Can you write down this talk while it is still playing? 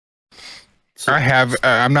I have.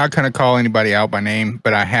 I'm not going to call anybody out by name,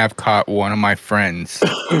 but I have caught one of my friends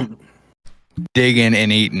digging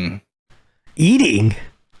and eating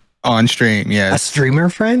on stream. Yes, a streamer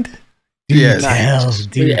friend. Dude, yes.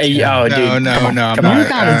 Dude, Oh, dude. No, I'm not.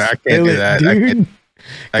 I can't do that, dude.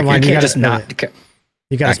 Come on, you gotta spill it.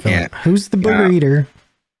 You gotta spill it. Who's the booger eater?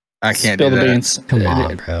 I can't spill do the that. beans. Come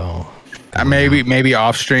on, bro. Maybe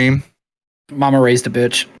off stream. Mama raised a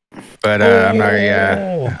bitch. But I'm not.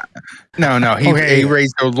 Yeah. No. He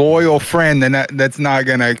raised a loyal friend, and that's not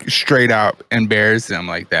gonna straight out embarrass him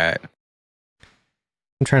like that.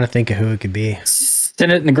 I'm trying to think of who it could be.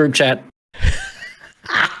 Send it in the group chat.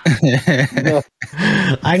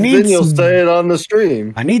 I need. Then you'll say it on the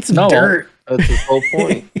stream. I need some dirt. That's the whole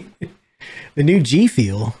point. The new G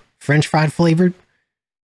Fuel, French fried flavored.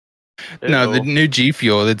 No, the new G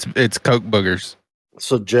Fuel. It's Coke boogers.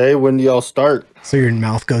 So Jay, when do y'all start? So your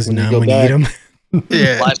mouth goes numb when you eat them.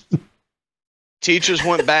 Yeah. Teachers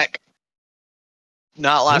went back.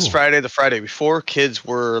 Not last Friday, the Friday before. Kids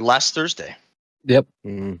were last Thursday. Yep.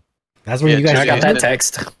 That's when you guys got that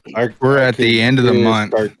text. We're at the end of the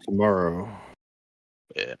month. Start tomorrow.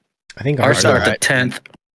 Yeah. I think ours start the 10th.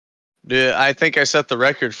 Yeah, I think I set the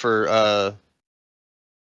record for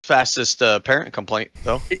fastest parent complaint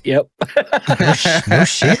though. Yep. No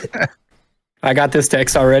shit. I got this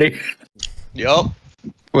text already. Yep.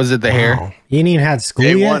 Was it the hair? You ain't even had school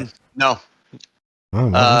day yet? one. No.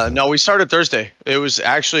 No, we started Thursday. It was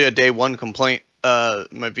actually a day one complaint.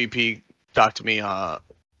 My VP talked to me the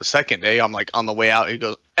second day. I'm like on the way out. He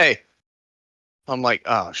goes, "Hey." I'm like,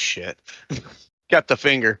 "Oh shit." Got the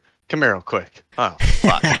finger. Come here real quick. Oh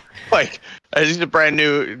fuck. Like, he's a brand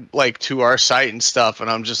new to our site and stuff, and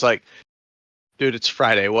I'm just like, dude, it's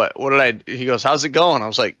Friday. What did I? He goes, "How's it going?" I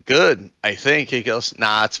was like, "Good, I think." He goes,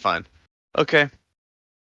 "Nah, it's fine." Okay.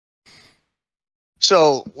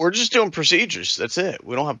 So we're just doing procedures. That's it.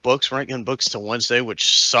 We don't have books. We're not getting books till Wednesday,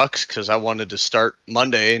 which sucks because I wanted to start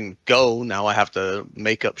Monday and go. Now I have to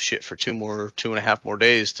make up shit for 2.5 more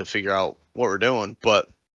days to figure out what we're doing. But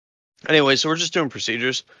anyway, so we're just doing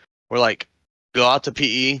procedures. We're like, go out to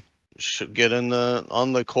PE, should get on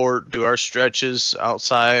the court, do our stretches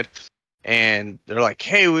outside. And they're like,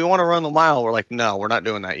 "Hey, we want to run the mile." We're like, "No, we're not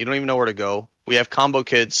doing that. You don't even know where to go." We have combo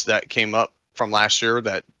kids that came up from last year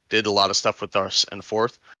that did a lot of stuff with us in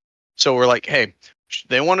fourth. So we're like, hey,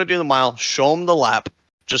 they want to do the mile, show them the lap,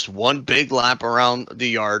 just one big lap around the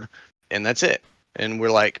yard, and that's it. And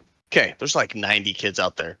we're like, okay, there's like 90 kids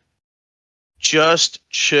out there. Just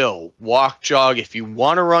chill, walk, jog. If you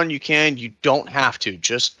want to run, you can. You don't have to.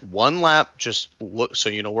 Just one lap, just look so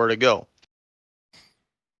you know where to go.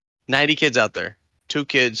 90 kids out there. 2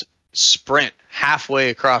 kids sprint halfway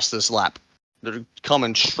across this lap. They're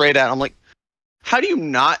coming straight at. I'm like, how do you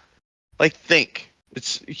not think?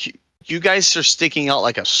 It's you guys are sticking out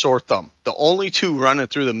like a sore thumb. The only 2 running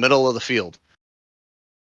through the middle of the field.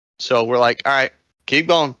 So we're like, all right, keep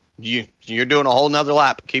going. You're doing a whole nother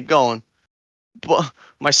lap. Keep going. But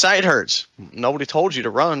my side hurts. Nobody told you to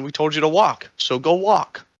run. We told you to walk. So go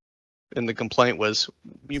walk. And the complaint was,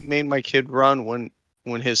 you made my kid run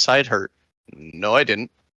when his side hurt. No, I didn't.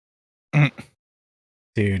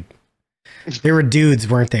 Dude. They were dudes,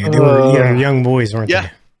 weren't they? They were young boys, weren't they?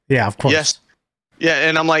 Yeah, of course. Yes. Yeah,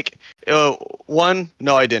 and I'm like, 1,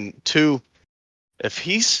 no, I didn't. 2, if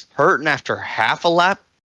he's hurting after half a lap,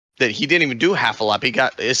 that he didn't even do half a lap.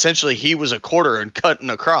 He was a quarter and cutting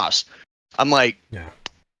across. I'm like,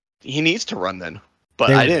 he needs to run then.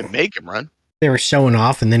 But I didn't make him run. They were showing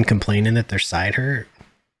off and then complaining that their side hurt.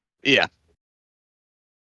 Yeah.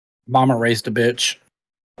 Mama raised a bitch.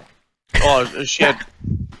 Oh, she had.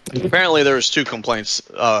 Apparently, there was 2 complaints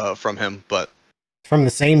from him, but from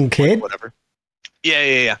the same kid. Whatever.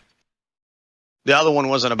 Yeah. The other one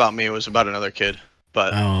wasn't about me; it was about another kid.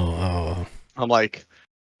 But I'm like,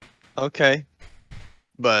 okay,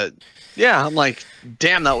 but yeah, I'm like,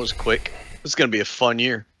 damn, that was quick. It's gonna be a fun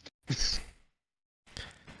year. I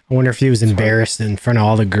wonder if he was embarrassed in front of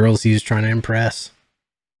all the girls he was trying to impress.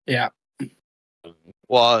 Yeah.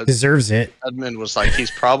 Well, deserves it. Edmund was like,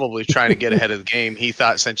 he's probably trying to get ahead of the game. He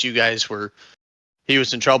thought since you guys he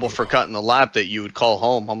was in trouble for cutting the lap that you would call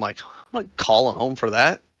home. I'm like, I'm not calling home for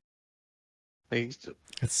that. That's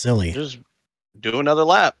silly. Just do another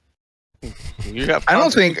lap. I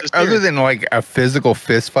don't think, other than like a physical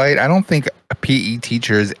fist fight, I don't think a PE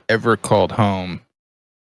teacher has ever called home.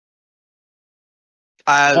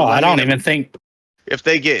 I don't even think. If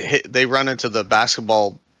they get hit, they run into the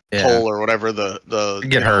basketball pole or whatever, the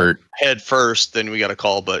get hurt head first, then we got to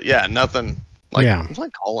call. But yeah, nothing. Like, I'm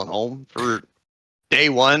like calling home for day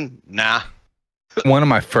one. Nah. One of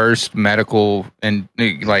my first medical and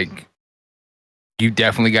like you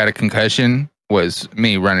definitely got a concussion was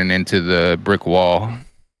me running into the brick wall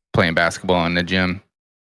playing basketball in the gym.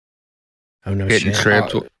 Oh no Getting shit.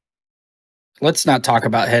 tripped. Let's not talk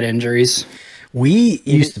about head injuries. We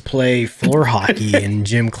used to play floor hockey in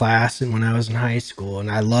gym class, and when I was in high school, and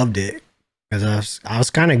I loved it because I was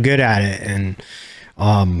kind of good at it, and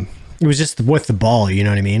it was just with the ball, you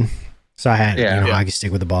know what I mean? So I had hockey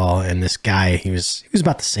stick with the ball, and this guy, he was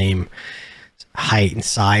about the same height and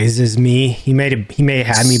size as me. He may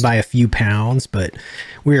have had me by a few pounds, but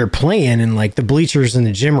we were playing, and like the bleachers in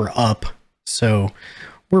the gym are up, so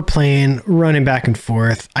we're playing, running back and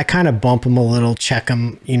forth. I kind of bump him a little, check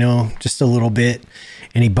him, you know, just a little bit,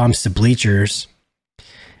 and he bumps the bleachers.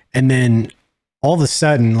 And then all of a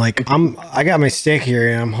sudden, like I got my stick here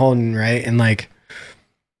and I'm holding right, and like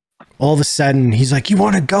all of a sudden he's like, "You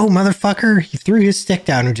want to go, motherfucker?" He threw his stick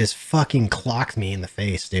down and just fucking clocked me in the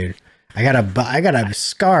face, dude. I got a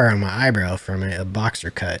scar on my eyebrow from a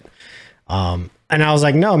boxer cut. And I was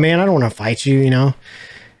like, "No, man, I don't want to fight you," you know.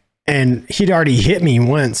 And he'd already hit me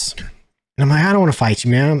once. And I'm like, "I don't want to fight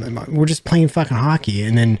you, man. We're just playing fucking hockey."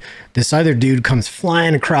 And then this other dude comes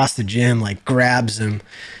flying across the gym, like grabs him. And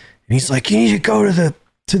he's like, "You need to go to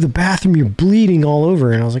the bathroom. You're bleeding all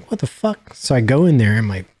over." And I was like, "What the fuck?" So I go in there and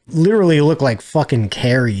my literally look like fucking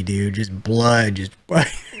Carrie, dude. Just blood, just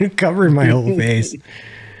covering my whole face.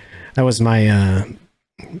 That was my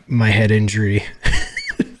my head injury.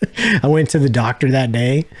 I went to the doctor that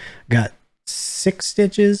day, got 6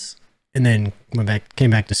 stitches, and then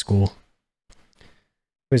came back to school.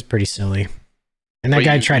 It was pretty silly. And that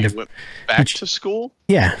guy tried to went back to school.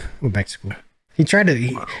 Yeah, went back to school. He tried to.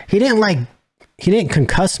 He didn't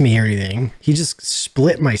concuss me or anything. He just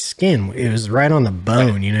split my skin. It was right on the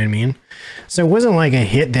bone. You know what I mean? So it wasn't like a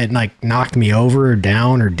hit that like knocked me over or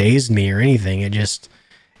down or dazed me or anything. It just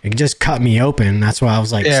cut me open. That's why I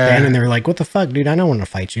was like standing there like, "What the fuck, dude? I don't want to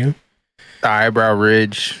fight you." The eyebrow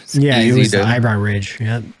ridge. It was the eyebrow ridge.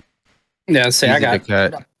 Yep. Yeah, see,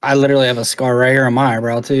 I literally have a scar right here on my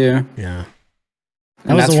eyebrow too. Yeah.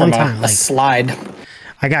 That was the one time, like, a slide.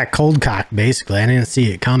 I got cold cocked basically. I didn't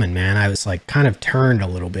see it coming, man. I was like kind of turned a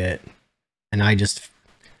little bit, and I just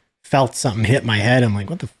felt something hit my head. I'm like,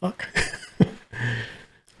 "What the fuck?"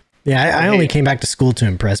 Yeah, I only came back to school to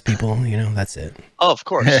impress people. You know, that's it. Oh, of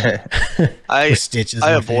course. Stitches.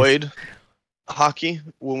 I avoid hockey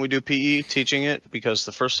when we do PE, teaching it, because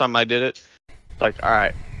the first time I did it, like, all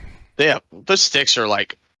right, the sticks are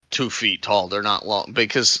like 2 feet tall. They're not long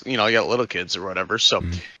because, you know, I got little kids or whatever. So,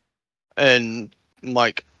 and I'm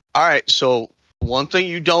like, all right, so one thing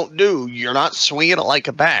you don't do, you're not swinging it like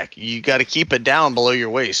a back. You got to keep it down below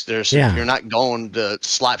your waist. You're not going to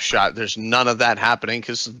slap shot. There's none of that happening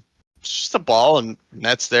because it's just a ball and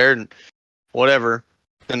net's there and whatever.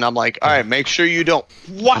 And I'm like, all right, make sure you don't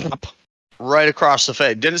whap right across the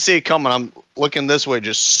face. Didn't see it coming. I'm looking this way,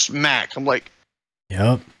 just smack. I'm like,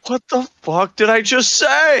 "Yep. What the fuck did I just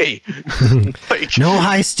say?" Like, no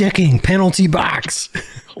high sticking, penalty box.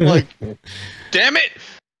 I'm like, damn it.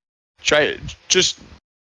 Just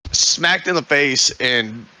smacked in the face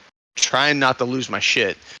and trying not to lose my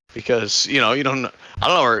shit because, you know, I don't know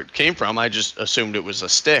where it came from. I just assumed it was a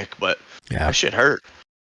stick, but that shit hurt.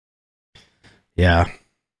 Yeah.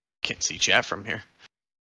 Can't see chat from here.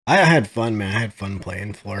 I had fun, man. I had fun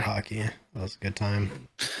playing floor hockey. That was a good time.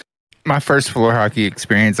 My first floor hockey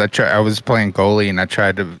experience, I was playing goalie and I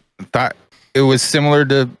thought it was similar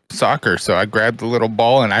to soccer. So I grabbed the little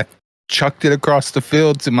ball and I chucked it across the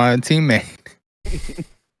field to my teammate.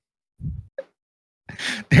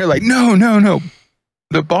 They're like, no.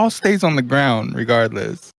 The ball stays on the ground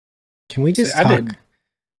regardless. Can we just talk?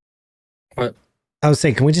 What? I was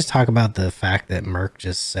saying, can we just talk about the fact that Merc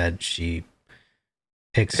just said she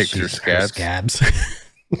picks her scabs?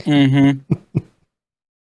 Mm-hmm.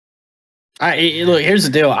 Look, here's the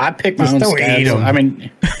deal. I pick my own scabs. I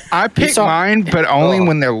mean, I pick mine, but only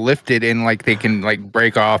when they're lifted and like they can like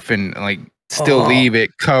break off and like still leave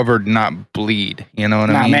it covered, not bleed. You know what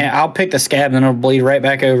I mean? Man, I'll pick the scab and it'll bleed right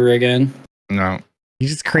back over again. No, you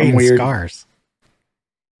just create scars.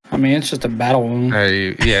 I mean, it's just a battle wound.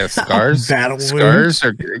 Yeah, scars. Scars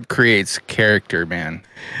creates character, man.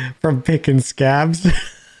 From picking scabs.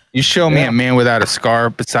 You show me a man without a scar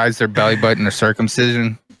besides their belly button or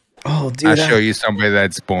circumcision. Oh, dude! I'll show you somebody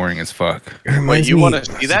that's boring as fuck. Wait, you want to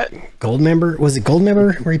see that? Goldmember? Was it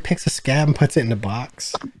Goldmember where he picks a scab and puts it in a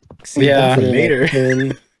box? Yeah. Later.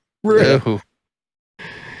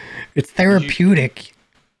 It's therapeutic.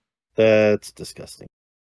 That's disgusting.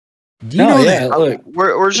 Do you know that? Look,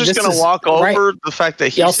 we're just gonna walk over the fact that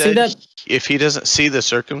he said if he doesn't see the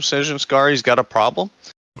circumcision scar, he's got a problem.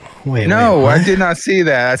 No, I did not see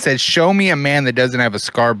that. I said, show me a man that doesn't have a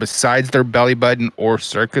scar besides their belly button or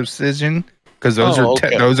circumcision, because those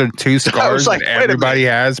are two scars that everybody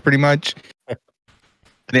has pretty much.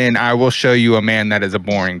 Then I will show you a man that is a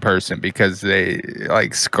boring person, because they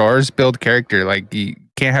like scars build character. Like you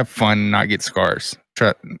can't have fun and not get scars.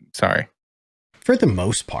 Sorry. For the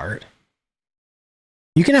most part,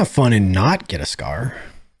 you can have fun and not get a scar.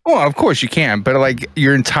 Well, of course you can, but like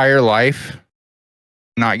your entire life,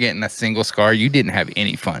 not getting a single scar, you didn't have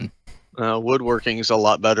any fun. Woodworking is a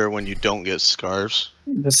lot better when you don't get scars.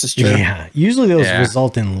 This is true. Yeah, usually those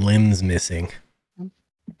result in limbs missing.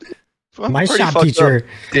 My shop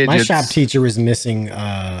teacher was missing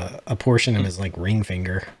a portion of his like ring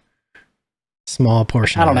finger, small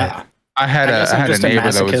portion. I don't know. I had a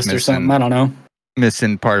neighbor that was missing, or something. I don't know,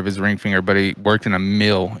 missing part of his ring finger, but he worked in a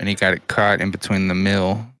mill and he got it caught in between the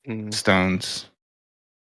mill stones.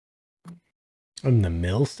 In the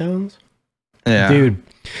millstones? Yeah, dude.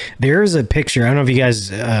 There's a picture. I don't know if you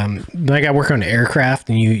guys like I work on aircraft,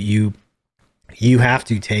 and you have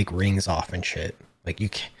to take rings off and shit. Like you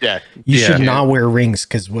should not wear rings,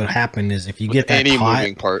 because what happened is if you get that caught,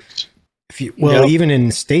 moving parts. Even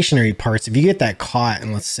in stationary parts, if you get that caught,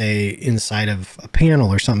 and let's say inside of a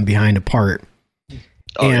panel or something behind a part,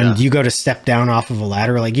 you go to step down off of a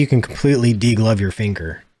ladder, like you can completely deglove your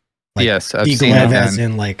finger. Like, yes, I've seen it as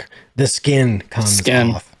in like the skin comes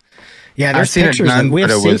off. Yeah, there's I've pictures. Done, we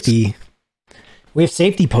have safety. We have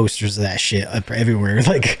safety posters of that shit up everywhere.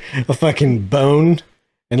 Like a fucking bone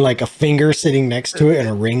and like a finger sitting next to it and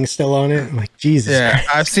a ring still on it. I'm like, Jesus. Yeah,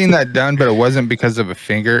 Christ. I've seen that done, but it wasn't because of a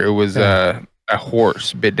finger. It was a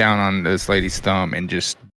horse bit down on this lady's thumb and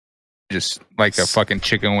just like a fucking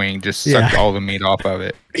chicken wing, just sucked all the meat off of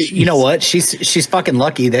it. You know what? She's fucking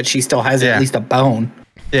lucky that she still has at least a bone.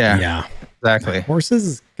 Yeah, exactly.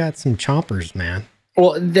 Horses got some chompers, man.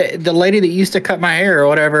 Well, the lady that used to cut my hair or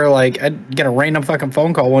whatever, like I'd get a random fucking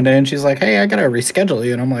phone call one day and she's like, "Hey, I gotta reschedule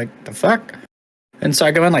you," and I'm like, "The fuck?" And so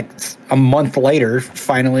I go in like a month later,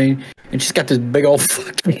 finally, and she's got this big old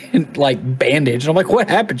fucking like bandage. And I'm like, "What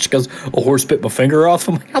happened?" She goes, "A horse bit my finger off."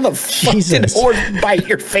 I'm like, "How the fuck did a horse bite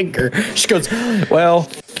your finger?" She goes, "Well,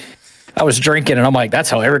 I was drinking," and I'm like, "That's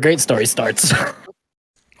how every great story starts."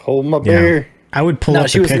 Hold my beer. I would pull up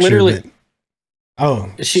she the was picture. literally.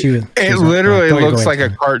 It literally looks like a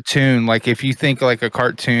cartoon. Like if you think like a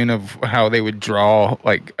cartoon of how they would draw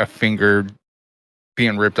like a finger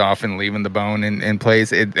being ripped off and leaving the bone in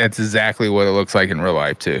place, that's exactly what it looks like in real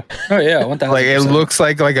life too. Oh yeah, 1000%. Like it looks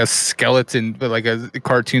like a skeleton, but like a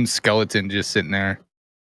cartoon skeleton just sitting there.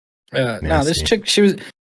 No, this chick,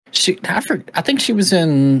 I think she was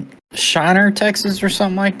in Shiner, Texas, or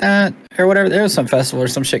something like that, or whatever. There was some festival or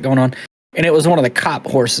some shit going on. And it was one of the cop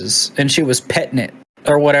horses, and she was petting it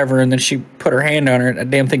or whatever, and then she put her hand on her, and a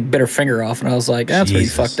damn thing bit her finger off, and I was like, that's pretty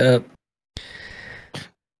fucked up.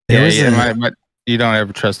 You don't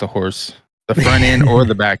ever trust a horse, the front end or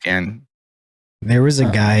the back end. There was a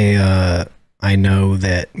guy I know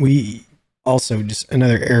that we also just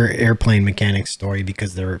another airplane mechanic story,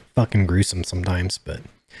 because they're fucking gruesome sometimes, but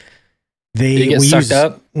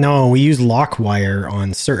we use lock wire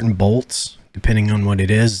on certain bolts. Depending on what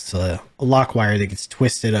it is, it's a lock wire that gets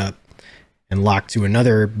twisted up and locked to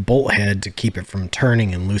another bolt head to keep it from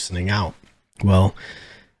turning and loosening out. Well,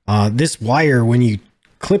 this wire, when you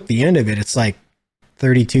clip the end of it, it's like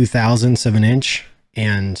 32 thousandths of an inch,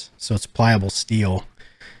 and so it's pliable steel.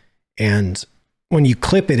 And when you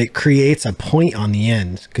clip it, it creates a point on the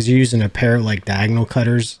end, because you're using a pair of like diagonal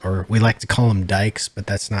cutters, or we like to call them dikes, but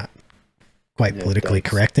that's not quite politically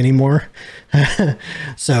correct anymore.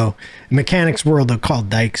 So mechanics world, they're called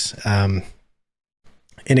dikes, and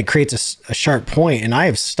it creates a sharp point, and I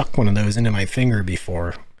have stuck one of those into my finger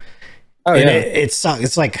before. It's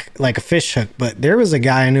like a fish hook, but there was a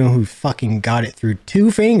guy I knew who fucking got it through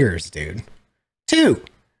 2 fingers, dude. 2.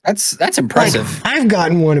 That's impressive. I've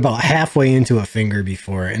gotten one about halfway into a finger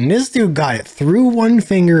before, and this dude got it through one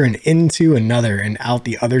finger and into another and out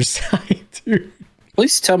the other side, dude.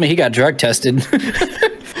 Please tell me he got drug tested.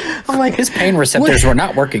 I'm like, his pain receptors were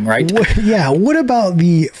not working right. What about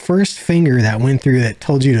the first finger that went through that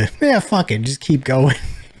told you to, fuck it, just keep going?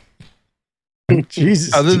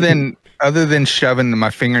 Jesus. Other than shoving my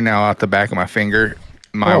fingernail out the back of my finger,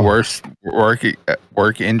 my worst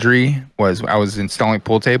work injury was I was installing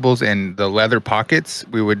pool tables, and the leather pockets,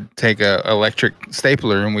 we would take a electric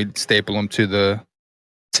stapler and we'd staple them to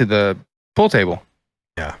the pool table.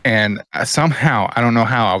 Yeah. And somehow, I don't know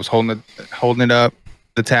how, I was holding it up,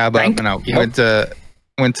 the tab up, and I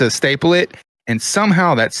went to staple it, and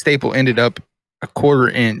somehow that staple ended up a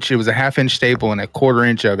 1/4 inch. It was a 1/2 inch staple, and a 1/4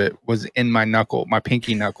 inch of it was in my knuckle, my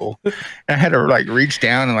pinky knuckle. And I had to like reach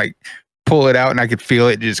down and like pull it out, and I could feel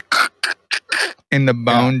it just in the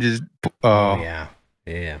bone. Just Oh yeah.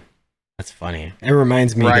 That's funny. It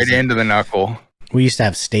reminds me right into the knuckle. We used to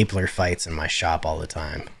have stapler fights in my shop all the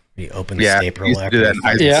time. You open the stapler, we used to do that in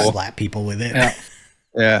high school. slap people with it.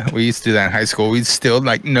 Yeah, we used to do that in high school. We still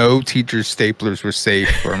like no teacher's staplers were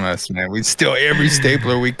safe from us, man. We'd steal every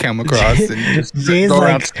stapler we come across and just go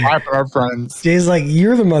around slapping our friends. Jay's like,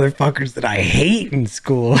 you're the motherfuckers that I hate in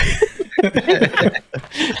school.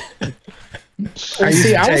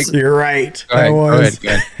 You're right. Go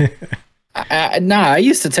ahead. I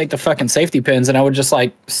used to take the fucking safety pins and I would just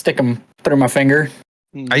like stick them through my finger.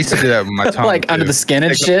 I used to do that with my tongue. Like under the skin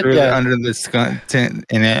and shit. Yeah. Under the skin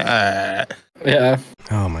and it, yeah.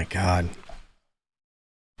 Oh my god.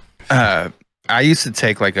 I used to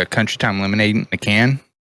take like a Country Time lemonade in a can.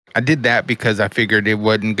 I did that because I figured it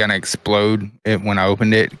wasn't gonna explode when I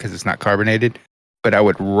opened it because it's not carbonated. But I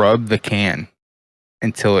would rub the can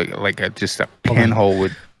until it like just a pinhole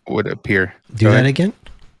would appear. Do that again?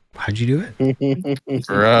 How'd you do it?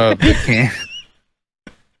 Rub the can.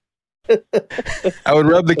 I would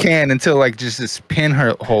rub the can until like just this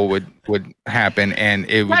pinhole would happen and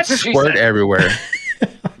it would squirt everywhere.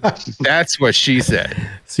 That's what she said.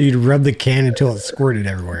 So you'd rub the can until it squirted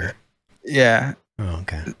everywhere. Yeah. Oh,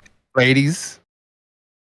 okay. Ladies.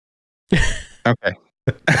 Okay.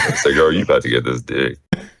 It's like, oh, you about to get this dick.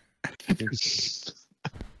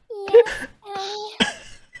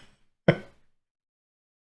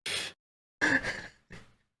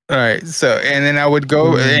 All right, so and then I would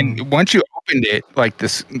go and once you opened it, like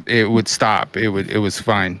this, it would stop. It was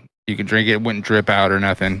fine. You could drink it; it wouldn't drip out or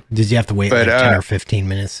nothing. Did you have to wait like 10 or 15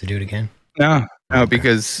 minutes to do it again? No, okay.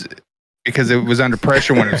 because it was under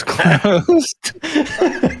pressure when it was closed.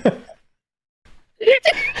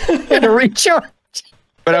 Had to recharge.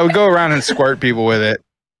 But I would go around and squirt people with it.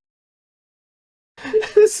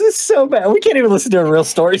 This is so bad. We can't even listen to a real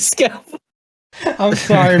story, Scab. I'm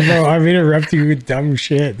sorry, bro. I'm interrupting you with dumb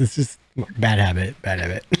shit. This is bad habit.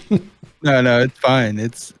 No, it's fine.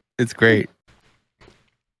 It's great.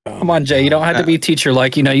 Come on, Jay. You don't have to be teacher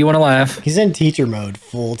like. You know, you want to laugh. He's in teacher mode,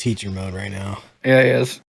 full teacher mode right now. Yeah, he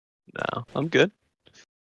is. No, I'm good.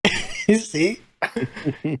 You see?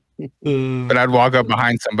 But I'd walk up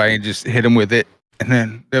behind somebody and just hit them with it, and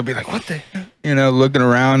then they'll be like, "What the?" Looking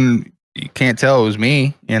around. You can't tell it was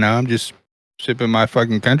me. I'm just sipping my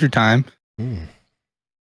fucking Country Time.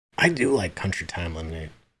 I do like Country Time lemonade.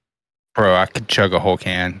 Bro, I could chug a whole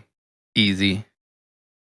can. Easy.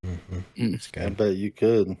 It's good. I bet you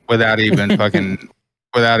could. Without even shotgunning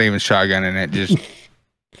it. Just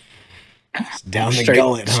down the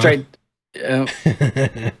gullet, huh? Straight.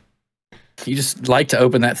 You just like to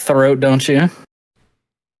open that throat, don't you?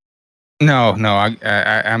 No,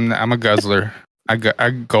 I'm a guzzler. I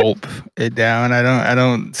gulp it down. I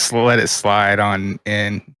don't let it slide on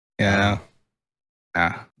in. No,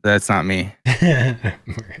 that's not me.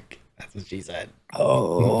 That's what she said.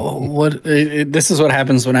 Oh, this is what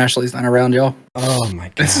happens when Ashley's not around, y'all. Oh my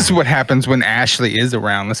god. This is what happens when Ashley is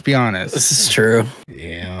around. Let's be honest. This is true.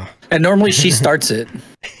 Yeah. And normally she starts it.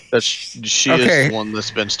 She is the one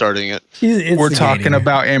that's been starting it. We're talking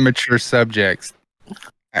about immature subjects.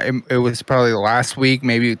 It was probably last week,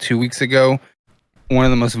 maybe 2 weeks ago. One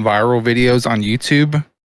of the most viral videos on YouTube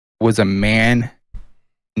was a man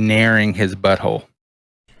nairing his butthole.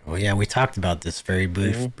 Oh yeah, we talked about this very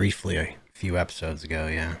briefly a few episodes ago.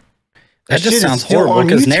 Yeah, that just sounds horrible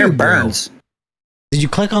because Nair burns. Bro. Did you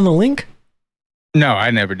click on the link? No, I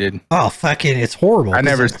never did. Oh fucking, it's horrible. I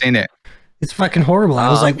never seen it. It's fucking horrible. I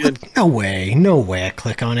was like, no way. I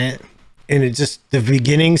click on it, and it just the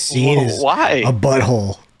beginning scene is a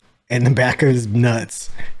butthole and the back of his nuts,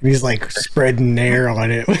 and he's like spreading Nair on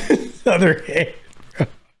it with his other hand.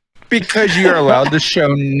 Because you're allowed to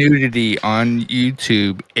show nudity on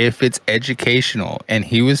YouTube if it's educational, and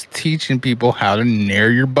he was teaching people how to nair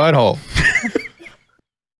your butthole.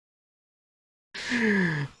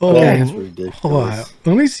 That's ridiculous. Hold on.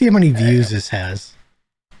 Let me see how many views this has.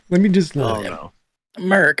 Let me just look. Oh, no.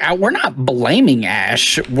 Merc, we're not blaming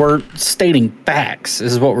Ash. We're stating facts.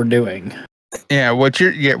 Is what we're doing. Yeah, what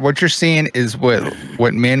you're seeing is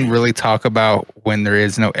what men really talk about when there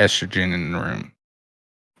is no estrogen in the room.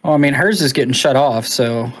 Well, I mean, hers is getting shut off,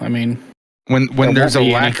 so I mean, when there's a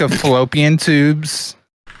lack of fallopian tubes,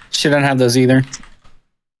 she doesn't have those either.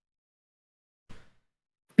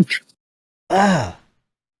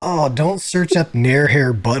 Don't search up Nair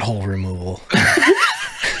hair butthole removal.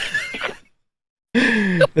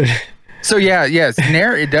 So yeah, yes,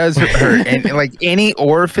 Nair, it does hurt, and like any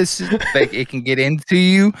orifice that it can get into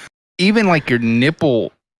you, even like your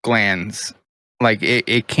nipple glands, like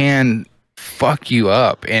it can fuck you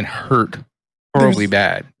up and hurt horribly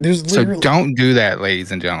bad. So don't do that,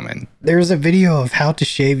 ladies and gentlemen. There's a video of how to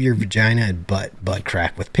shave your vagina and butt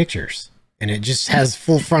crack with pictures, and it just has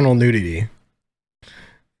full frontal nudity.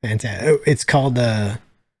 Fantastic. It's called on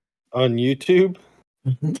YouTube.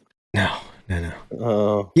 No.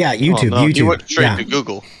 Oh. Yeah, YouTube. Oh, no. YouTube. You went straight to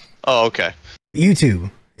Google. Oh, okay.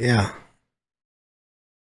 YouTube. Yeah.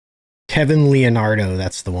 Kevin Leonardo,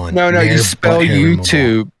 that's the one. No, Nair you spell butt hair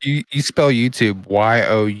YouTube. You spell YouTube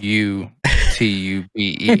YOUTUBE,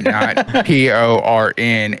 not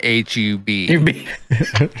PORNHUB.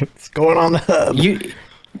 What's going on the hub?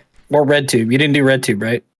 Or RedTube. You didn't do RedTube,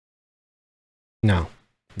 right? No,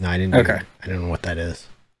 I didn't. Okay. I don't know what that is.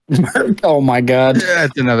 Oh my god.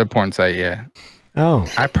 That's another porn site. Yeah. Oh,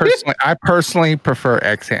 I personally prefer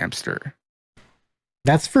X Hamster.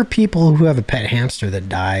 that's for people who have a pet hamster that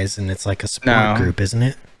dies, and it's like a support group, isn't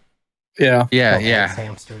it? Yeah. Yeah, Oh, yeah,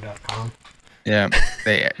 xhamster.com. yeah.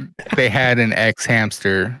 They had an X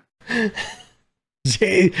Hamster.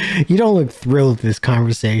 Jay, you don't look thrilled with this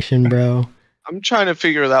conversation, bro. I'm trying to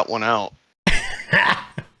figure that one out.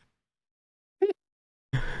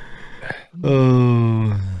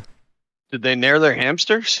 Oh. Did they nair their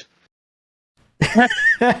hamsters?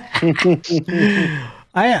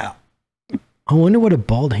 I wonder what a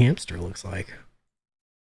bald hamster looks like.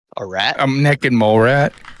 A rat? A naked mole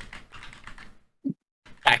rat.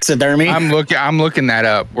 Taxidermy. I'm looking that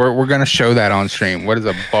up. We're gonna show that on stream. What is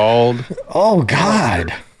a bald? Oh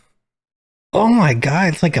god. Oh my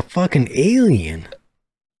god, it's like a fucking alien.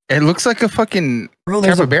 It looks like a fucking Bro,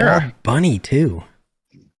 there's capybara. a bald bunny too.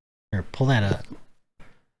 Here, pull that up.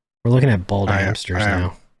 We're looking at bald hamsters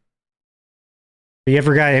now. If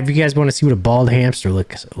you guys want to see what a bald hamster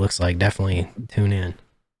looks like, definitely tune in.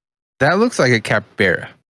 That looks like a capybara.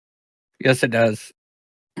 Yes, it does.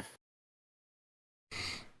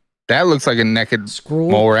 That looks like a naked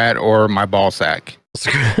mole rat or my ball sack.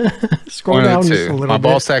 Scroll One down of the just two. a little My bit.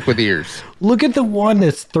 ball sack with ears. Look at the one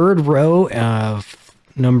that's third row of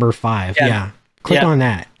number 5. Yeah. Click on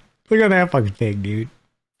that. Look at that fucking thing, dude.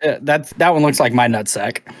 That one looks like my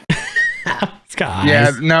nutsack. It's got eyes.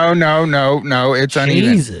 Yeah, no. It's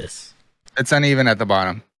uneven. Jesus. It's uneven at the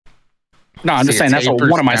bottom. No, I'm just saying that's what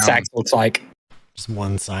one of my sacks looks like. Just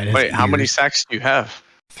one side. Is Wait, how many ears. sacks do you have?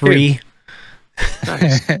 3.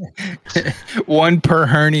 Nice. One per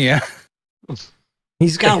hernia.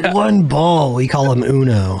 He's got one ball. We call him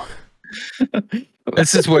Uno.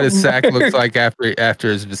 This is what his sack looks like after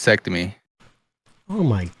his vasectomy. Oh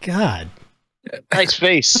my god. Nice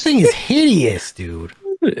face. This thing is hideous, dude.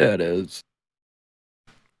 Yeah, it is.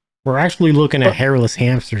 We're actually looking at hairless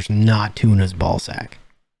hamsters, not Tuna's ball sack.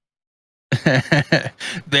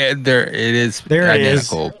 There it is. There it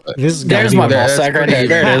is. identical, but This is There's my ball sack right there.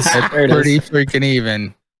 There it is. That's There it is. pretty freaking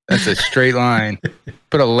even. That's a straight line.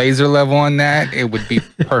 Put a laser level on that, it would be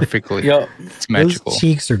perfectly Yup. symmetrical. Those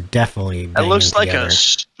cheeks are definitely That looks like together. a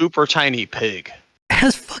super tiny pig. It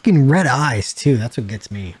has fucking red eyes too. That's what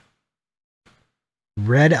gets me.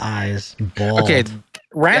 Red eyes, bald. Okay,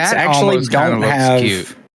 Rats that actually almost kinda don't looks have.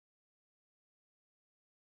 cute.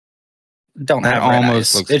 Don't That have red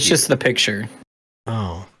almost eyes. looks It's cute. just the picture.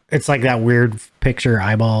 Oh, it's like that weird picture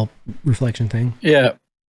eyeball reflection thing. Yeah.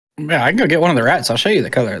 Yeah, I can go get one of the rats. I'll show you the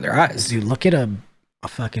color of their eyes. Dude, look at a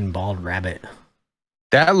fucking bald rabbit.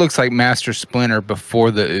 That looks like Master Splinter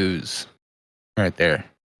before the ooze. Right there.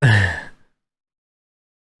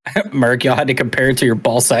 Merc, y'all had to compare it to your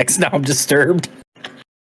ball sacks. Now I'm disturbed.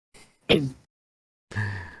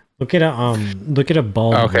 Look at a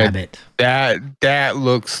bald rabbit. That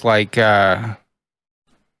looks like with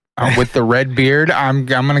the red beard. I'm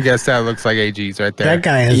gonna guess that looks like AG's right there. That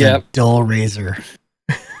guy has a dull razor.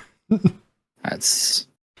 That's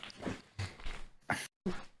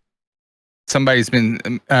Somebody's been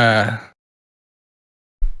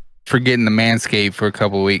forgetting the Manscaped for a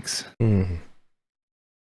couple of weeks. Mm.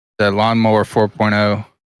 The Lawnmower 4.0.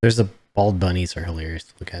 There's the bald bunnies are hilarious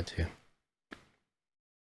to look at too.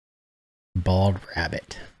 Bald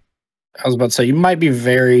rabbit. I was about to say you might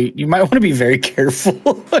want to be very careful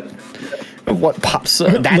of what pops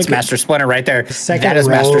up. That's Master Splinter right there. That is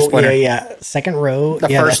Master Splinter. Yeah. Second row. The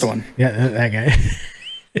first one. Yeah, that guy.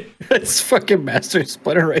 That's fucking Master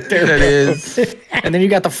Splinter right there. That bro. is. And then you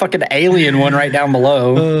got the fucking alien one right down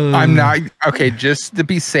below. I'm not okay. Just to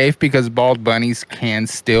be safe, because bald bunnies can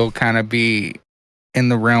still kind of be in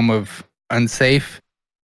the realm of unsafe.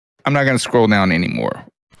 I'm not going to scroll down anymore.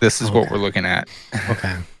 This is what we're looking at.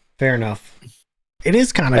 Okay. Fair enough. It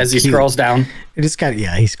is kind of as he scrolls down. It is kind of,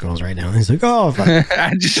 yeah, he scrolls right down. He's like, oh, fuck.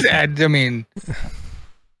 I mean,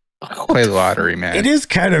 play the lottery, man. It is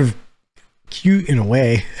kind of cute in a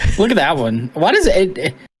way. Look at that one. Why does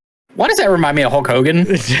that remind me of Hulk Hogan?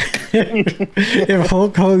 If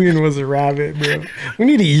Hulk Hogan was a rabbit, bro, we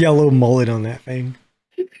need a yellow mullet on that thing.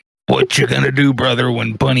 What you gonna do, brother,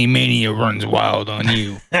 when Bunny Mania runs wild on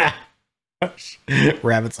you?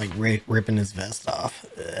 Rabbit's like ripping his vest off.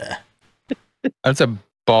 Ugh. That's a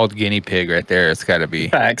bald guinea pig right there. It's got to be.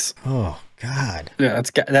 Facts. Oh God. Yeah,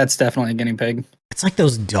 that's definitely a guinea pig. It's like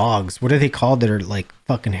those dogs. What are they called that are like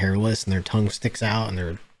fucking hairless and their tongue sticks out and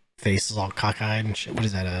their face is all cockeyed and shit? What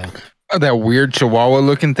is that? Oh, that weird Chihuahua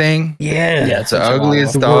looking thing. Yeah, it's the a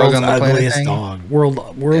ugliest the dog world's on the planet. ugliest Thing. dog.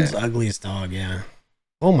 World's ugliest dog. Yeah.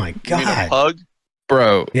 Oh my You mean a God. pug?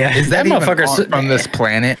 Bro, Yeah. is that That even motherfucker's- from this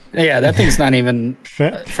planet? Yeah, that thing's not even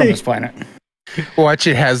from this planet. Watch,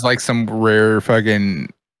 it has like some rare fucking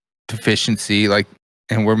deficiency, like,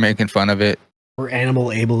 and we're making fun of it. We're animal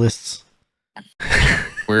ableists.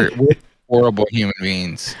 We're horrible human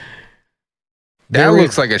beings. That There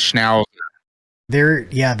looks is- like a schnauzer.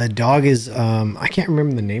 The dog is I can't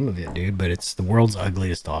remember the name of it, dude, but it's the world's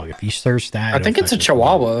ugliest dog. If you search that, I think it'll it's a fucking-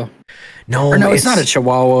 Chihuahua. No, Or no, it's not a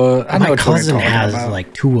Chihuahua. I know My what you're cousin talking has about.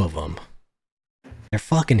 like 2 of them. They're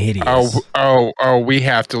fucking hideous. Oh, we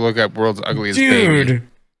have to look up world's ugliest baby. Dude.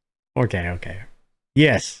 Okay.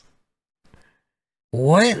 Yes.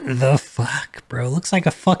 What the fuck, bro? Looks like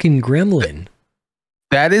a fucking gremlin.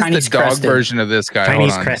 That is Chinese the dog crested. version of this guy.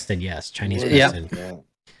 Chinese Hold on. crested, yes. Chinese Yep. crested. Yeah.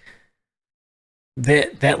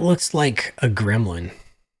 That looks like a gremlin.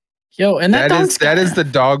 Yo, and that That is the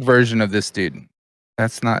dog version of this dude.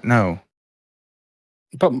 That's not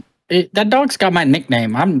But that dog's got my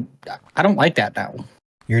nickname. I don't like that now.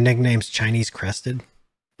 Your nickname's Chinese crested?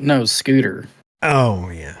 No, Scooter. Oh,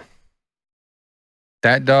 yeah.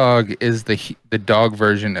 That dog is the dog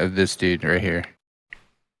version of this dude right here.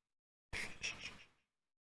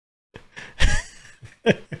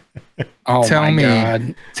 Oh Tell my me.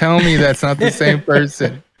 God. Tell me that's not the same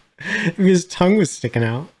person. His tongue was sticking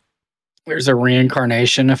out. There's a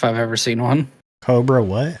reincarnation if I've ever seen one. Cobra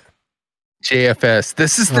what? JFS.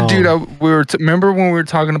 This is the Oh. dude remember when we were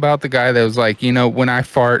talking about the guy that was like, when I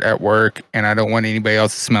fart at work and I don't want anybody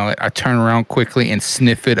else to smell it, I turn around quickly and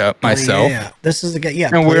sniff it up myself. Oh, yeah. This is the guy. Yeah.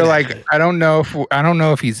 And play we're that like, shit. I don't know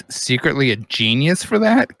if he's secretly a genius for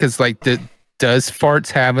that, because like, does farts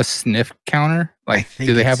have a sniff counter? Like, think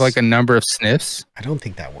do they have it's- like a number of sniffs, I don't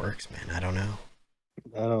think that works, man. I don't know.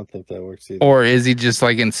 I don't think that works either. or is he just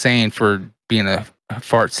like insane for being a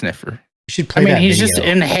fart sniffer? You should I play mean, that he's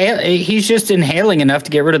video. he's just inhaling enough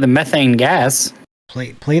to get rid of the methane gas.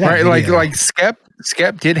 Play that Right, video. like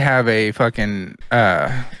Skep did have a fucking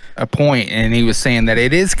a point, and he was saying that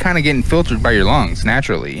it is kind of getting filtered by your lungs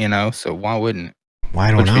naturally, so why wouldn't? Well,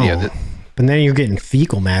 I don't Which video? know. But then you're getting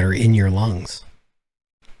fecal matter in your lungs.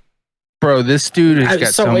 Bro, this dude has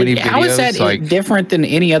got so many videos. How is that like, different than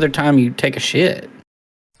any other time you take a shit?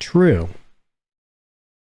 True.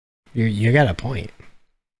 You got a point.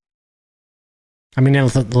 I mean,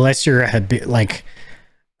 unless you're a bit like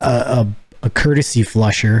a courtesy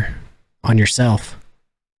flusher on yourself,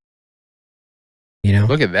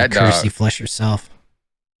 look at that courtesy dog. flush yourself.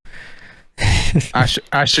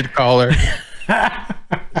 I should call her.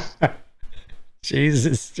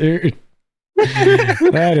 Jesus, dude.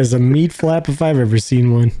 That is a meat flap if I've ever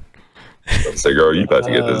seen one. Say, girl, you about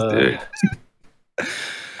to get this dick.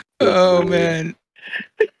 Oh man,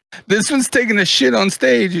 this one's taking a shit on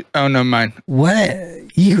stage. Oh no, mind. What?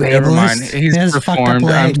 You Never mind. ableist? He's He has fucked up performed.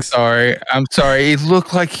 I'm legs. sorry. I'm sorry. It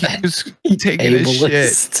looked like he was taking a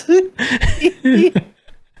shit. Ableist.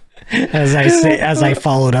 As I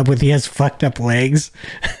followed up with, he has fucked up legs.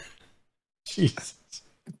 Jesus.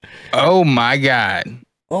 Oh my god,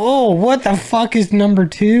 Oh, what the fuck is number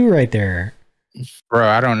 2 right there? bro.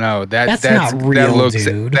 I don't know. That's not real,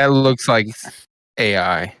 dude. That looks like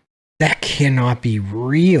AI. That cannot be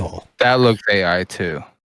real. That looks AI too.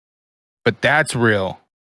 But that's real.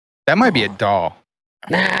 That might be a doll.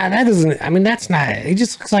 Nah, that doesn't. I mean, that's not. He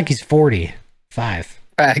just looks like he's 45.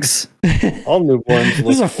 Facts. All newborns. This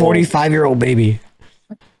is a 45-year-old baby.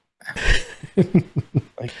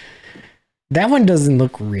 That one doesn't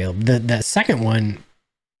look real. The second one.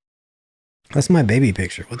 That's my baby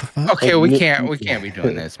picture. What the fuck? Okay, we can't be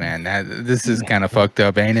doing this, man. This is kind of fucked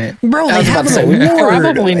up, ain't it? Bro, I they was have about to an say, we award.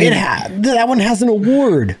 probably need- That one has an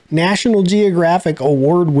award. National Geographic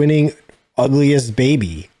award-winning ugliest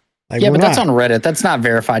baby. Like, Yeah, we're but that's not- on Reddit. That's not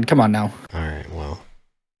verified. Come on now. All right, well.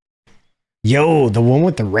 Yo, the one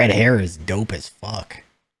with the red hair is dope as fuck.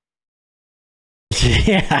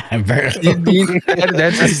 Yeah, bro.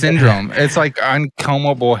 That's a syndrome. It's like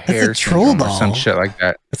uncombable hair a troll syndrome or doll. some shit like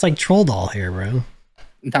that. It's like troll doll hair, bro.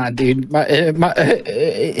 Nah, dude.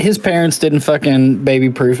 His parents didn't fucking baby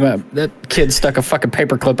proof him. That kid stuck a fucking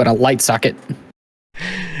paperclip in a light socket.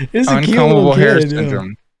 It's a cute little Uncombable hair kid, yeah.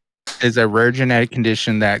 syndrome is a rare genetic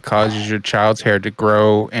condition that causes your child's hair to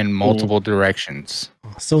grow in multiple directions.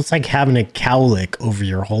 So it's like having a cowlick over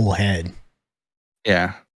your whole head.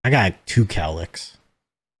 Yeah. I got 2 cowlicks.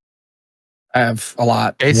 I have a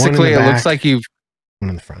lot. Basically, it looks like you've one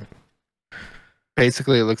in the front.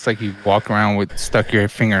 basically it looks like you walk around with stuck your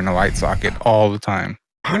finger in a light socket all the time.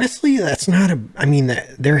 Honestly, that's not a. I mean,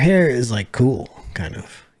 their hair is like cool, kind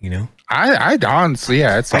of. You know. I honestly,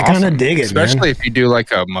 yeah, it's I awesome. kind of dig it, especially man. if you do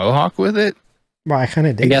like a mohawk with it. Well, I kind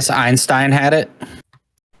of dig. I guess Einstein had it.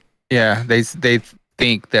 Yeah, they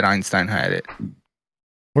think that Einstein had it.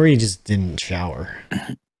 Or he just didn't shower.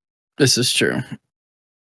 This is true.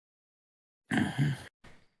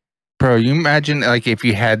 Bro, you imagine like if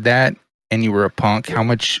you had that and you were a punk, how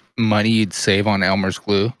much money you'd save on Elmer's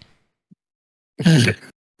glue?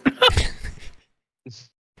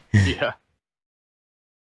 Yeah.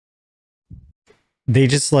 They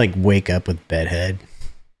just like wake up with bedhead.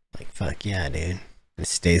 Like fuck yeah, dude. It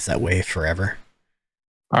stays that way forever.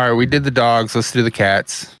 All right, we did the dogs. Let's do the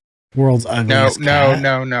cats. World's No, ugliest no, cat.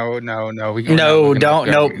 no, no, no, no. We're not No, looking up don't.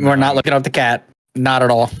 the- Nope. We're not looking up the cat. Not at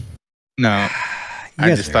all. No, You I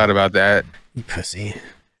guys just are- thought about that. You pussy.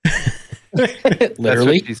 That's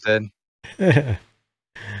Literally. what she said.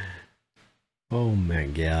 Oh my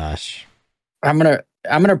gosh. I'm gonna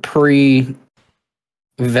pre-vet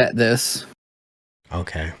this.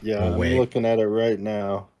 Okay. Yeah, we'll I'm wait. looking at it right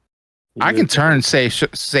now. I can turn safe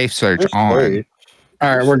search There's on. safe.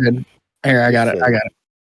 All right, we're good. Here, I got it. I got it.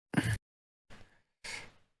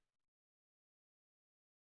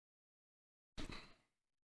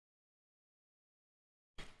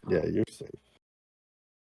 Yeah, you're safe.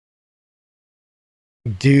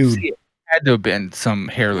 Dude, Had to have been some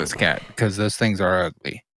hairless cat because those things are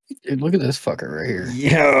ugly. Dude, look at this fucker right here.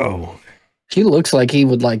 yo. He looks like he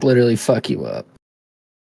would like literally fuck you up.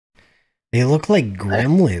 They look like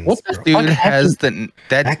gremlins. What the bro. Dude Fuck has happened-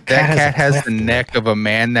 that cat has cat a has cleft the lip. neck of a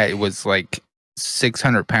man that was like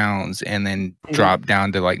 600 pounds and then dropped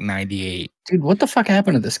down to like 98 Dude, what the fuck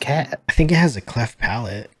happened to this cat? I think it has a cleft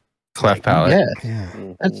palate. cleft palate. Yeah, Yeah.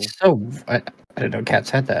 Mhm. that's so. I didn't know cats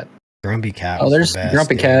had that. Grumpy cat. Oh, was there's the best,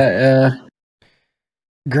 Grumpy dude. Cat.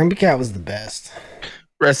 Grumpy cat was the best.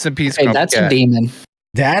 Rest in peace. Hey, Grumpy that's Cat. a demon.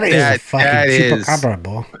 That is a That fucking is-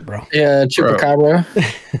 chupacabra, bro. Yeah, Chupacabra.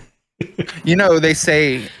 You know, they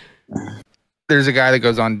say there's a guy that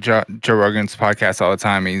goes on Joe Rogan's podcast all the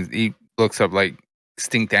time. He looks up like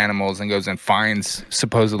extinct animals and goes and finds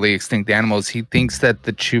supposedly extinct animals. He thinks that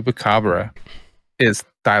the chupacabra is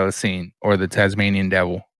thylacine or the Tasmanian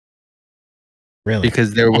devil Really?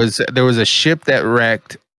 because there was a ship that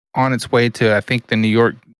wrecked on its way to I think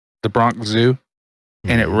the Bronx Zoo,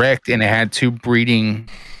 and it wrecked and it had 2 breeding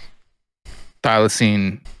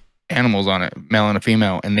thylacine animals on it, male and a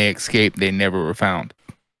female, and they escaped. They never were found.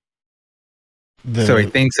 So he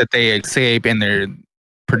thinks that they escape and they're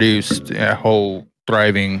produced a whole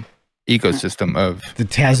thriving ecosystem of the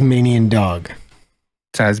Tasmanian dog.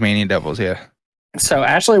 Tasmanian devils. Yeah. So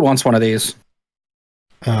Ashley wants one of these.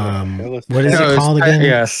 What is No, it it's called ta- again?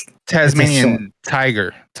 Yes. Tasmanian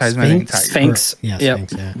tiger. Tasmanian Sphinx? tiger. Sphinx. Yeah, Yep.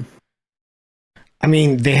 Sphinx, yeah. I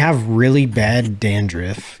mean, they have really bad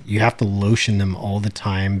dandruff. You have to lotion them all the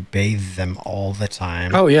time, bathe them all the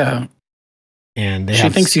time. Oh yeah. And they She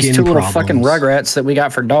have thinks these skin 2 little problems. fucking rugrats that we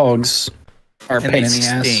got for dogs are a And pain they in the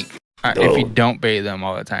ass. stink. If you don't bathe them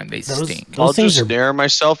all the time, they Those- stink. I'll things just are- stare at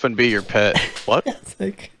myself and be your pet. What? It's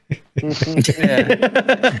like,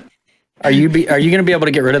 Are you gonna be able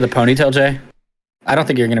to get rid of the ponytail, Jay? I don't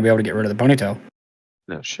think you're gonna be able to get rid of the ponytail.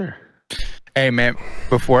 No, sure. Hey man,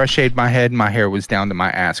 before I shaved my head, my hair was down to my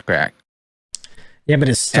ass crack yeah, but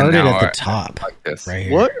it started now at the I- top, like this. right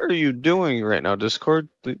here. What are you doing right now, Discord?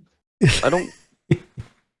 I don't.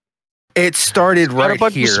 It started got a right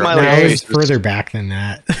bunch of here. smiley No, okay? it's faces. further back than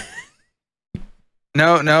that.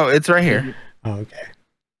 No, it's right here. Oh, okay.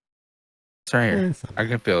 It's right here. It's not- I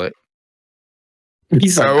can feel it.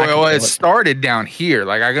 He's like, I can Well, feel it it. started down here.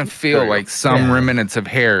 Like I can feel There you like some Yeah. remnants of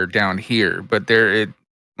hair down here, but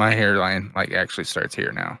my hairline like actually starts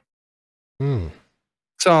here now. Hmm.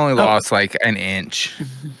 So I only lost like an inch,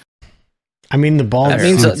 I mean, the ball. That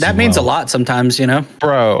means suits that means a well. lot sometimes, you know.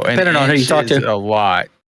 bro. Depending on who you talk to. a lot.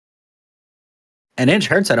 An inch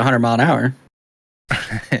hurts at 100 mile an hour.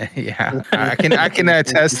 Yeah, I can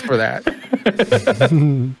attest for that.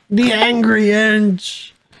 The angry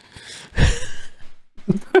inch.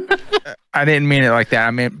 I didn't mean it like that.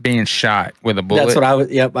 I meant being shot with a bullet. That's what I was.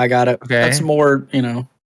 Yep, I got it. Okay. That's more, you know.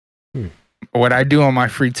 What I do on my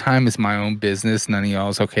free time is my own business. None of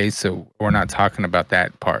y'all's, okay? So we're not talking about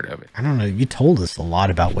that part of it. I don't know. You told us a lot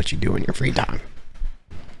about what you do in your free time.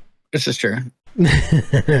 This is true.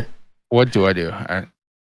 What do I do?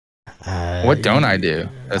 What don't I do?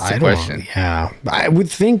 That's the question. Yeah, I would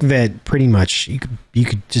think that pretty much you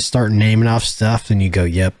could just start naming off stuff, and you go,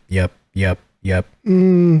 yep.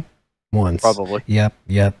 Once, Probably. Yep.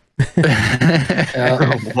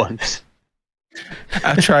 Once.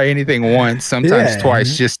 I try anything once, sometimes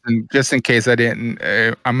twice, just in case I didn't.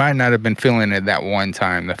 I might not have been feeling it that one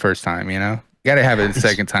time, the first time. You know, you got to have it the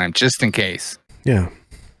second time, just in case. Yeah.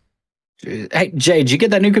 Hey, Jay, did you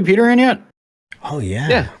get that new computer in yet? Oh yeah.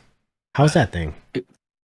 Yeah. How's that thing?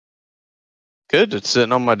 Good. It's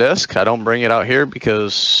sitting on my desk. I don't bring it out here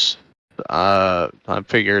because I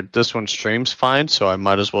figured this one streams fine, so I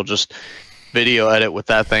might as well just video edit with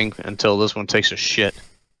that thing until this one takes a shit.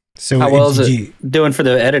 So How well is it doing for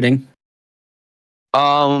the editing? It's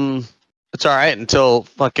all right until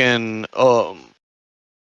fucking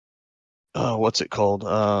what's it called?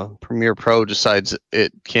 Premiere Pro decides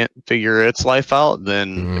it can't figure its life out,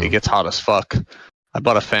 then it gets hot as fuck. I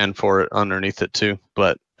bought a fan for it underneath it too,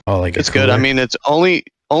 but it's good. I mean, it's only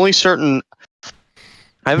certain.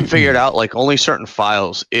 I haven't figured out like only certain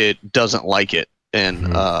files it doesn't like it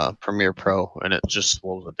in Premiere Pro, and it just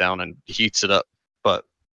slows it down and heats it up. But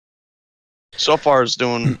so far, it's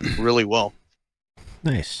doing really well.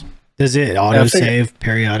 Nice. Does it auto save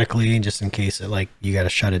periodically, just in case it like you got to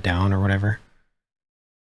shut it down or whatever?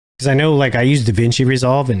 Because I know, like, I use DaVinci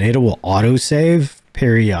Resolve and it will auto save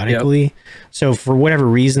periodically. Yep. So for whatever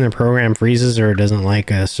reason, the program freezes or doesn't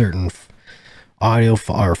like a certain audio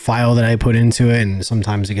or file that I put into it, and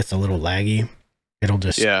sometimes it gets a little laggy. It'll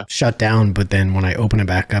just shut down, but then when I open it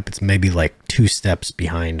back up, it's maybe like 2 steps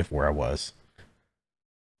behind of where I was.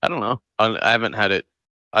 I don't know. I haven't had it.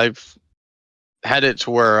 I've had it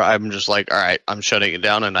to where I'm just like, all right, I'm shutting it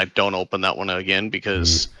down, and I don't open that one again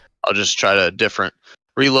because I'll just try to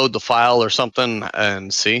reload the file or something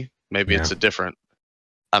and see. Maybe it's a different.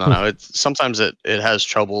 I don't know. It's sometimes it has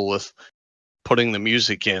trouble with putting the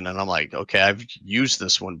music in, and I'm like, okay, I've used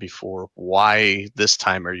this one before. Why this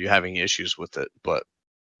time are you having issues with it? But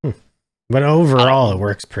overall, it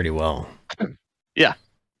works pretty well. Yeah,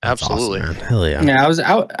 that's absolutely. Awesome, hell yeah. Yeah,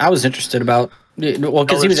 I was interested about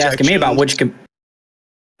because he was asking me about which can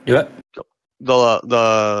do it.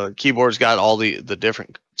 The keyboard's got all the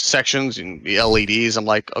different sections and the LEDs. I'm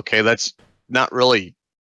like, okay, that's not really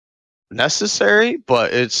necessary,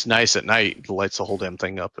 but it's nice at night. It lights the whole damn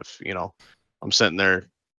thing up. If I'm sitting there,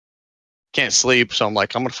 can't sleep, so I'm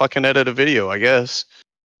like, I'm gonna fucking edit a video, I guess.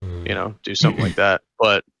 Do something like that.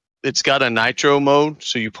 But it's got a nitro mode,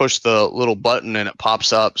 so you push the little button and it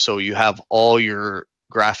pops up, so you have all your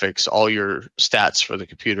graphics, all your stats for the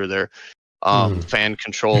computer there. Fan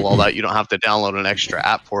control, all that. You don't have to download an extra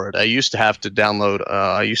app for it. I used to have to download.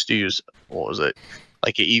 I used to use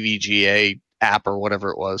like an EVGA app or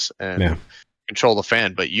whatever it was, and control the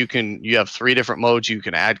fan. But you have 3 different modes. You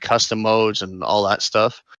can add custom modes and all that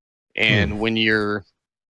stuff. And when you're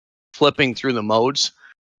flipping through the modes,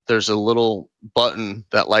 there's a little button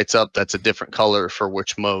that lights up that's a different color for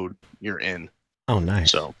which mode you're in. Oh,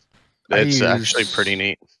 nice. So it's actually pretty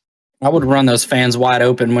neat. I would run those fans wide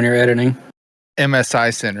open when you're editing.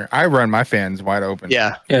 MSI Center. I run my fans wide open.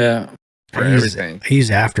 Yeah. For everything. I use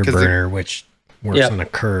Afterburner, which works on a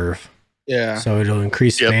curve. Yeah. So it'll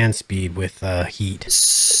increase fan speed with heat. The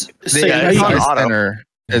MSI Center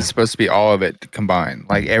is supposed to be all of it combined.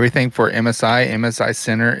 Like everything for MSI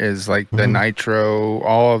Center is like the Nitro,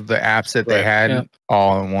 all of the apps that they had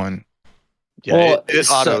all in one. Yeah, well, it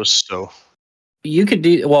autos, so you could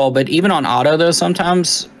do but even on auto though,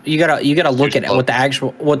 sometimes you gotta look at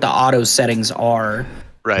what the auto settings are.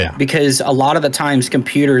 Right. Yeah. Because a lot of the times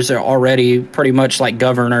computers are already pretty much like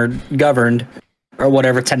governed or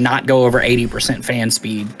whatever to not go over 80% fan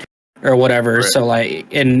speed or whatever. Right. So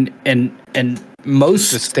like in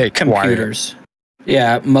most computers.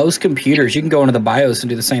 Most computers you can go into the BIOS and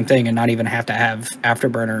do the same thing and not even have to have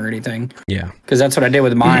Afterburner or anything. Yeah. Because that's what I did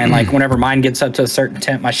with mine. Like whenever mine gets up to a certain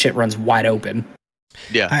temp, my shit runs wide open.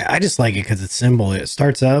 Yeah. I just like it because it's simple. It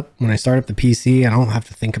starts up when I start up the PC. I don't have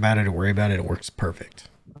to think about it or worry about it. It works perfect.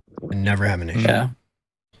 I never have an issue.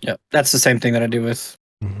 Yeah. That's the same thing that I do with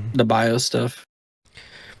the BIOS stuff.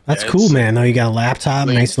 That's cool, man. Though you got a laptop,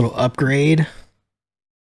 nice little upgrade.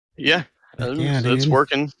 Yeah. It's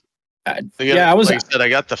working. I said, I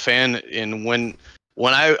got the fan in when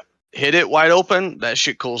I hit it wide open, that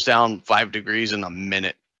shit cools down 5 degrees in a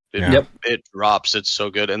minute. It drops. It's so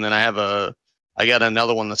good. And then I got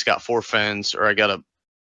another one that's got 4 fins, or I got a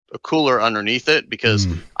cooler underneath it because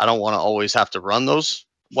I don't want to always have to run those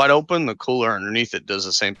wide open. The cooler underneath it does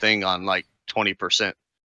the same thing on like 20%.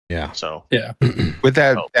 Yeah. So with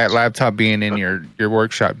that laptop being in your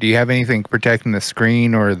workshop, do you have anything protecting the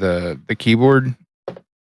screen or the keyboard?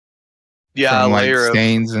 Yeah, from, a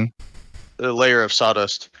stains and a layer of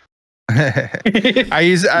sawdust.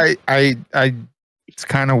 I it's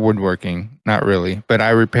kind of woodworking, not really, but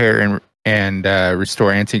I repair and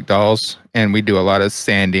restore antique dolls, and we do a lot of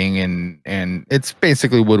sanding and it's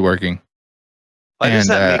basically woodworking. Why does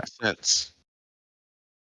that make sense?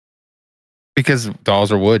 Because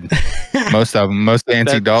dolls are wood. Most of them, most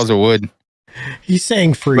antique dolls are wood. He's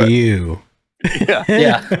saying you.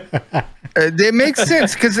 Yeah. It makes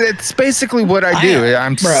sense because it's basically what I do.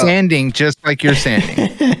 I'm sanding just like you're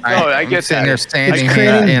sanding. I get sitting there sanding.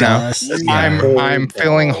 I'm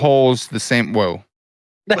filling holes the same. Whoa.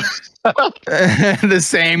 The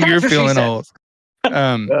same. You're filling holes.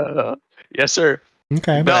 Yes, sir.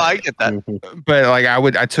 Okay. No, I get that. But like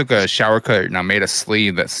I took a shower curtain and I made a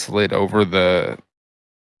sleeve that slid over the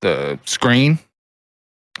screen,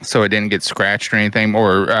 so it didn't get scratched or anything.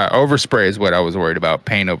 Or overspray is what I was worried about.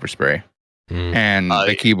 Paint overspray. And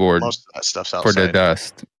the keyboard most of that stuff's outside. for the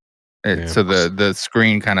dust. So the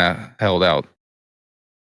screen kind of held out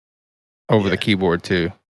over the keyboard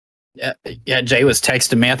too. Yeah. Jay was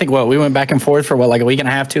texting me. I think we went back and forth for like a week and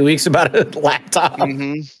a half, 2 weeks about a laptop.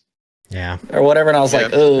 Yeah. Or whatever, and I was like,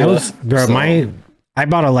 oh. I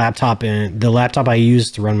bought a laptop, and the laptop I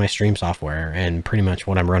use to run my stream software, and pretty much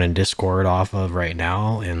what I'm running Discord off of right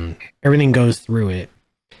now, and everything goes through it.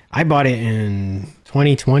 I bought it in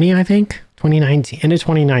 2020, I think. 2019, end of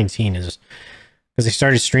 2019 is because I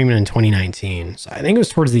started streaming in 2019. So I think it was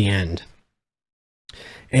towards the end.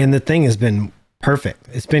 And the thing has been perfect.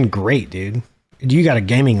 It's been great, dude. You got a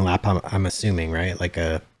gaming laptop, I'm assuming, right? Like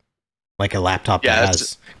a laptop that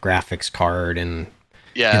has graphics card and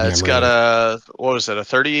it's got a what was it, a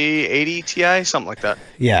 3080 Ti, something like that.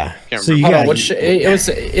 Yeah. So you got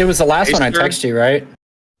it was the last one I texted you, right?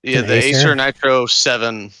 Yeah, the Acer Nitro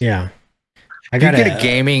 7. Yeah. If you get a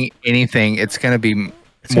gaming anything, it's going to be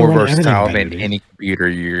more versatile than any computer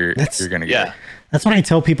you're going to get. That's what I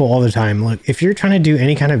tell people all the time. Look, if you're trying to do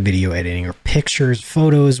any kind of video editing or pictures,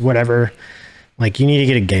 photos, whatever, like you need to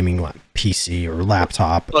get a gaming PC or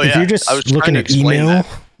laptop. If you're just looking at email,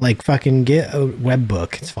 like fucking get a web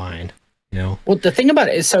book. It's fine. You know? Well, the thing about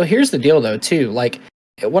it is, so here's the deal though, too. Like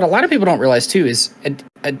what a lot of people don't realize too is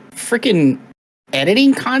a freaking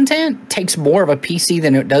editing content takes more of a PC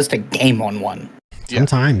than it does to game on one.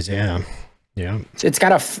 Sometimes, yeah. It's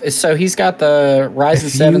got so he's got the Ryzen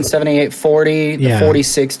 7 7840, the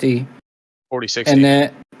 4060. 4060. And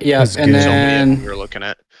then and then you're looking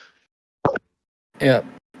at. Yeah.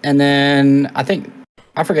 And then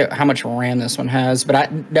I forget how much RAM this one has, but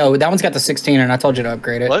that one's got the 16 and I told you to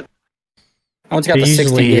upgrade it. What? That one's got the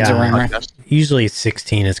 16 gigs of RAM. Usually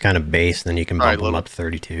 16 is kind of base, then you can bump them up to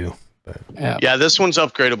 32. But this one's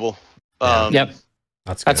upgradable. Yep.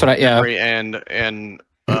 That's what and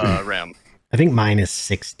RAM. I think mine is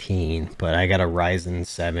 16, but I got a Ryzen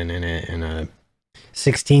 7 in it and a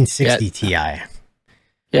 1660 Ti. Yeah,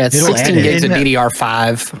 it's 16 gigs of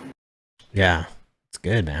DDR5. Yeah, it's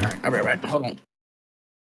good, man. All right, hold on.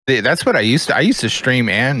 That's what I used to stream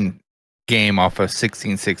and game off of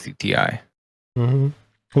 1660 Ti. Mm-hmm.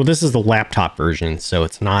 Well, this is the laptop version, so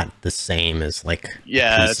it's not the same as like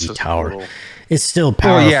PC tower. It's still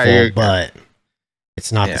powerful, but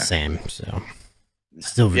it's not the same. So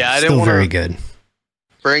still very good.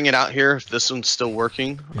 Bring it out here if this one's still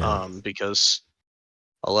working, because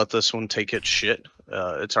I'll let this one take its shit.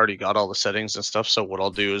 It's already got all the settings and stuff. So what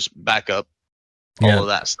I'll do is back up all of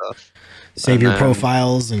that stuff. Save your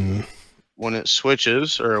profiles, and when it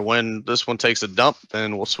switches, or when this one takes a dump,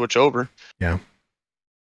 then we'll switch over. Yeah.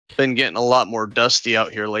 Been getting a lot more dusty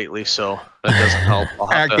out here lately, so that doesn't help.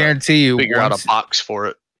 I guarantee you, figure out a box for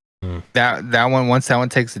it. That one, once that one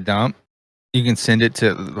takes a dump, you can send it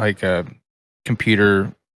to like a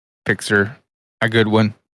computer fixer, a good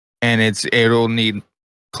one, and it'll need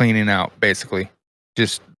cleaning out, basically,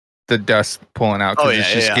 just the dust pulling out because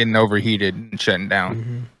it's just getting overheated and shutting down.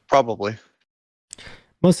 Mm-hmm. Probably.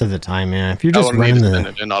 Most of the time, man. If you're just running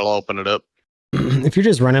and I'll open it up. If you're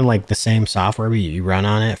just running like the same software, but you run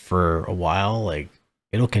on it for a while, like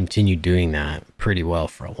it'll continue doing that pretty well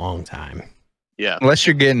for a long time. Yeah. Unless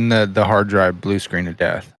you're getting the hard drive blue screen to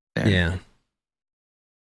death. Yeah.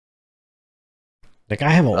 Like I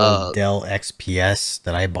have an old Dell XPS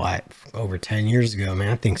that I bought over 10 years ago, man.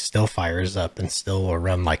 That thing still fires up and still will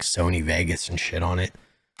run like Sony Vegas and shit on it.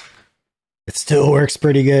 It still works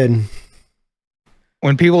pretty good.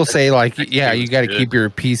 When people say like, yeah, you was got to good. keep your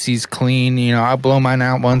PCs clean, you know, I blow mine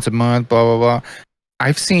out once a month, blah blah blah.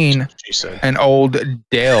 I've seen She said. an old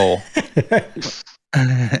Dell. You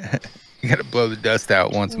got to blow the dust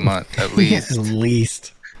out once a month at least. At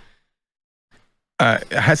least.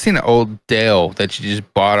 I've seen an old Dell that you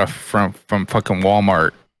just bought from fucking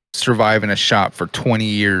Walmart survive in a shop for 20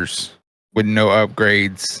 years with no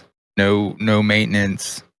upgrades, no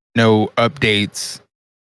maintenance, no updates.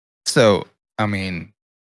 So, I mean,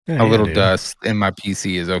 a little dust in my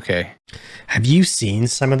PC is okay. Have you seen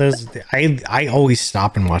some of those? I always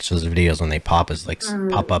stop and watch those videos when they pop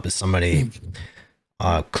up as somebody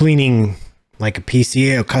cleaning like a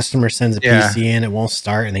PC. A customer sends a PC in, it won't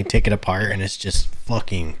start, and they take it apart, and it's just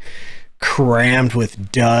fucking crammed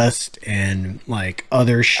with dust and like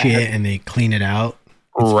other shit, and they clean it out.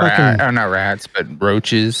 Not rats, but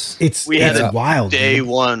roaches. It's a wild. Day dude.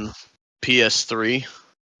 one PS3,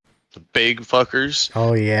 the big fuckers.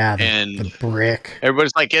 Oh yeah, and the brick.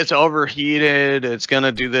 Everybody's like, it's overheated. It's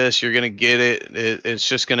gonna do this. You're gonna get it. It's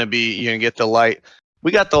just gonna be. You're gonna get the light.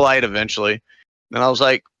 We got the light eventually, and I was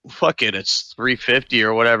like, fuck it. It's 350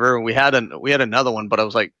 or whatever. We had another one, but I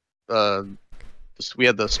was like, we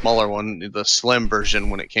had the smaller one, the slim version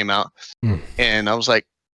when it came out, and I was like,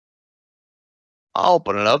 I'll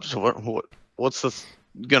open it up. So what's the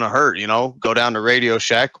gonna hurt? You know, go down to Radio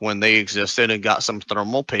Shack when they existed and got some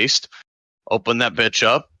thermal paste. Open that bitch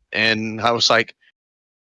up, and I was like,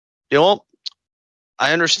 you know,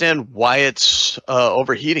 I understand why it's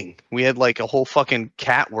overheating. We had like a whole fucking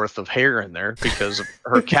cat worth of hair in there because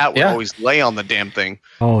her cat would always lay on the damn thing.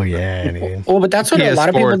 Oh yeah, dude. Well, but that's what a lot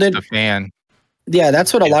of people did. The fan. Yeah,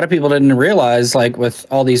 that's what a lot of people didn't realize. Like with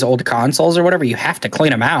all these old consoles or whatever, you have to clean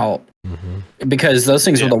them out because those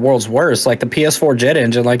things were the world's worst. Like the PS4 jet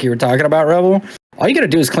engine, like you were talking about, Rebel. All you got to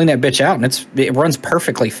do is clean that bitch out, and it runs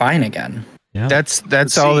perfectly fine again. Yeah,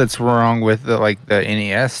 that's all that's wrong with the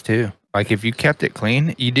NES too. Like if you kept it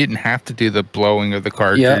clean, you didn't have to do the blowing of the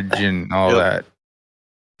cartridge and all that.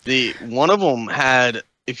 The one of them had,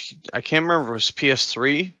 I can't remember if it was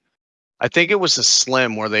PS3. I think it was a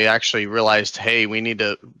slim where they actually realized, hey, we need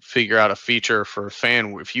to figure out a feature for a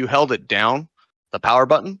fan. If you held it down, the power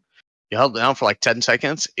button, you held it down for like 10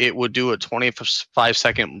 seconds, it would do a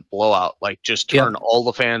 25-second blowout. Like just turn all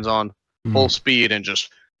the fans on full speed and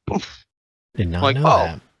just poof. Did not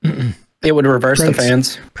know that. It would reverse the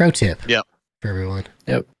fans. Pro tip. Yep. For everyone.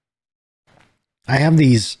 Yep. I have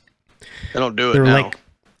these. They don't do it now.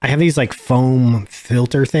 I have these like foam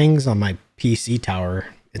filter things on my PC tower.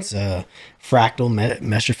 It's a Fractal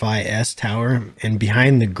Meshify S tower, and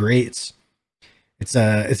behind the grates, it's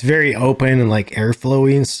very open and like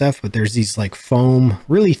airflowy and stuff. But there's these like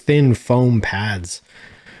really thin foam pads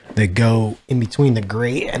that go in between the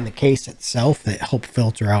grate and the case itself that help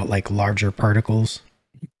filter out like larger particles.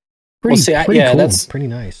 Pretty cool. That's pretty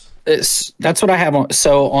nice. That's what I have on.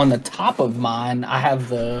 So on the top of mine, I have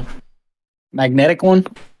the magnetic one.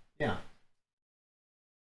 Yeah.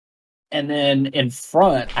 And then in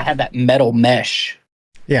front, I have that metal mesh.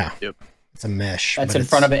 Yeah. Yep. It's a mesh. That's in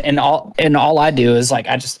front of it. And all I do is like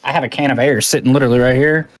I have a can of air sitting literally right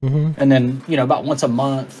here. And then, about once a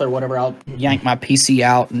month or whatever, I'll yank my PC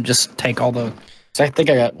out and just take all the. So I think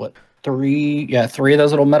I got three of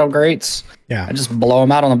those little metal grates. Yeah. I just blow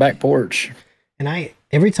them out on the back porch. And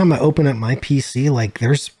every time I open up my PC, like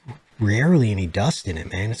there's rarely any dust in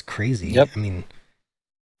it, man. It's crazy. Yep. I mean,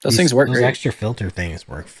 those things work those great. extra filter things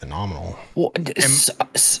work phenomenal. Well,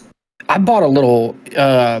 I bought a little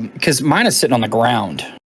because mine is sitting on the ground.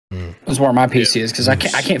 Is where my PC is because I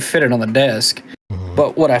can't fit it on the desk.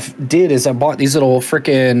 But what I did is I bought these little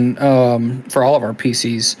freaking for all of our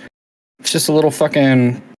PCs. It's just a little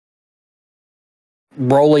fucking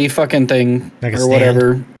rolly fucking thing like or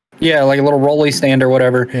whatever. Yeah, like a little rolly stand or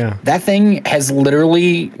whatever. Yeah. That thing has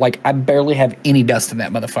literally I barely have any dust in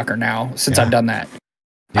that motherfucker now since I've done that.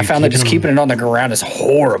 Dude, I found that just keeping it on the ground is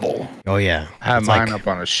horrible. Oh yeah. I have mine up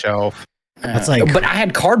on a shelf. But I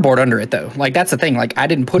had cardboard under it though. Like that's the thing. Like I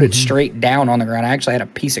didn't put it straight down on the ground. I actually had a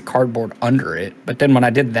piece of cardboard under it. But then when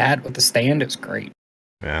I did that with the stand, it's great.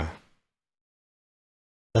 Yeah.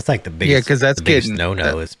 That's like the biggest. because that's the biggest getting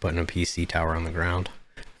no is putting a PC tower on the ground.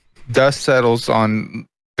 Dust settles on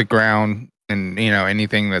the ground and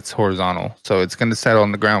anything that's horizontal. So it's going to settle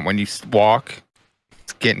on the ground when you walk.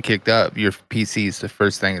 It's getting kicked up. Your PC is the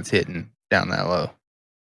first thing it's hitting down that low.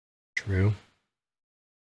 True.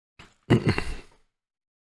 Am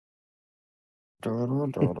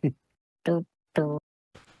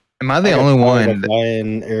I the only one?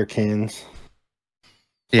 Buying air cans.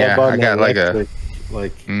 Yeah, bought I an got like a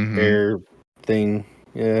electric, air thing.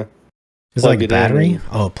 Yeah. Is it like Plug a it in battery? and-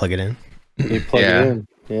 Oh, plug it in. You plug Yeah. it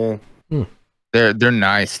in. Yeah. They're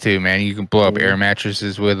nice too, man. You can blow up Mhm. air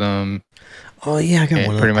mattresses with them, Oh yeah, I got Yeah,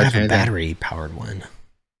 one. pretty I much have a anything. battery powered one.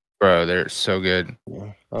 bro. They're so good. Yeah. I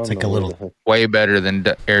don't It's like know a where little- the heck- Way better than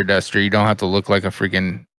air duster. You don't have to look like a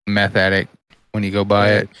freaking meth addict when you go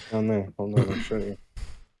buy it. Down there. Hold on, I'll show you.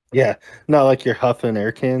 Yeah. Not like you're huffing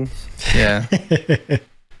air cans. Yeah.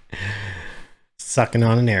 Sucking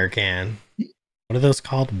on an air can. What are those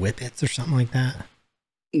called? Whippets or something like that?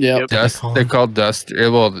 Yep. Dust. call They're them? called dust.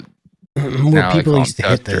 Well, Where Now they people call used to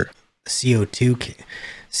them hit the duster.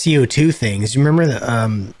 CO2 things. You remember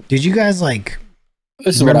the did you guys like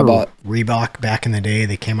This is what I remember bought. Reebok back in the day?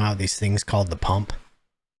 They came out with these things called the pump.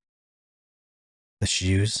 The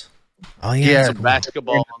shoes. Oh yeah. Yeah. that's It's a cool.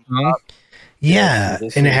 basketball. Huh? Yeah,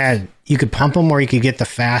 This and it is- had you could pump them or you could get the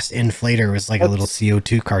fast inflator. It was like a little That's-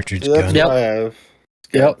 CO2 cartridge That's gun. Yep. what I have.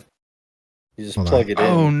 Yep. You just Hold plug on. it in.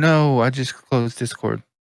 Oh no! I just closed Discord.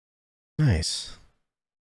 Nice.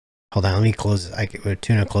 Hold on, let me close it.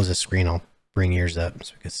 Tuna, close the screen. I'll bring yours up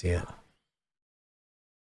so we can see it.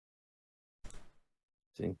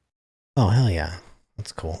 See. Oh hell yeah,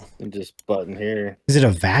 that's cool. And just button here. Is it a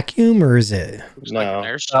vacuum or is it It's like an No.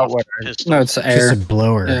 airsoft water. pistol. No, it's air. just a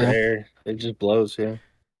blower? Yeah. Air. It just blows, yeah.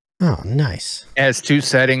 Oh, nice. It has two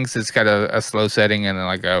settings. It's got a slow setting and then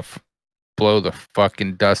like a blow the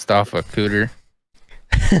fucking dust off a cooter.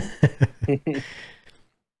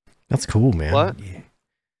 That's cool, man. What? Yeah,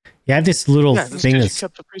 I have this little Yeah, this thing dude that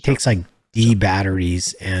kept the preacher. takes like D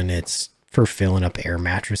batteries and it's for filling up air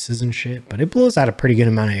mattresses and shit. But it blows out a pretty good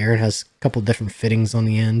amount of air. It has a couple different fittings on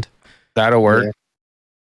the end. That'll work. Yeah.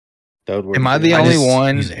 That would work. Am I too. the I only just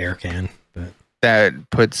one use an air can, but that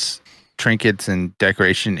puts trinkets and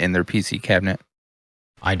decoration in their PC cabinet?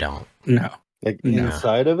 I don't. No. Like No.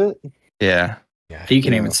 inside of it? Yeah. Yeah. You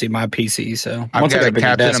can't No. even see my PC, so I've once I got get a bigger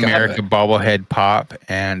Captain desk, I'll have America it. bobblehead pop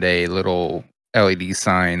and a little LED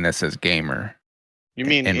sign that says gamer You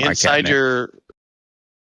mean in my inside cabinet. your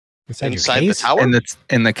Inside inside your the case? tower?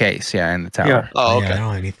 in the case, yeah, in the tower. Yeah. Oh, Yeah, I okay. don't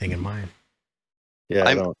have anything in mine.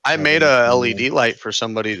 Yeah. I made a LED light for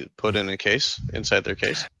somebody to put in a case inside their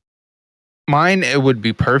case. Mine, it would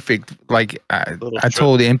be perfect. Like Little I strip.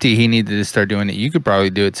 told Empty he needed to start doing it. You could probably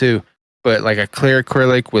do it too, but like a clear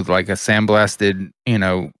acrylic with like a sandblasted,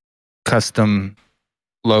 custom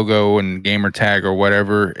logo and gamer tag or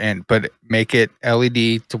whatever, but make it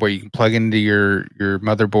LED to where you can plug into your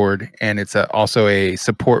motherboard, and it's also a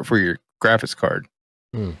support for your graphics card.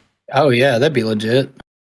 Oh yeah, that'd be legit.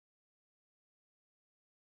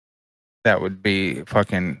 That would be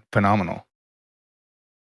fucking phenomenal.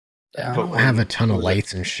 Yeah. I don't have a ton of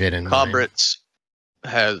lights and shit in mine. Cobrits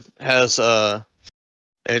has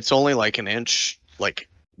it's only like an inch, like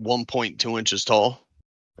 1.2 inches tall,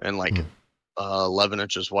 and like Hmm. 11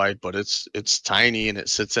 inches wide, but it's tiny and it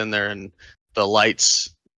sits in there, and the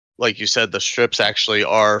lights, like you said, the strips actually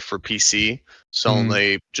are for PC, so Mhm.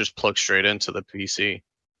 they just plug straight into the PC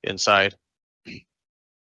inside.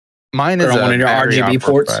 Mine Put is on one a of your battery RGB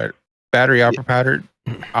ports? battery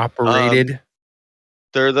operated.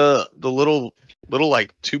 They're the little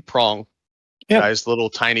like 2-prong Yep. guys, little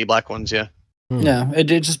tiny black ones. Yeah. Yeah, it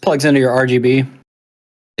just plugs into your RGB.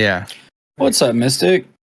 Yeah, What's up, Mystic?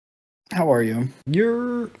 How are you?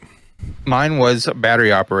 You're mine was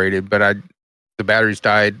battery operated, but the batteries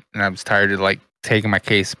died, and I was tired of like taking my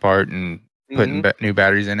case apart and putting Mhm. new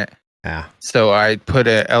batteries in it. yeah. So I put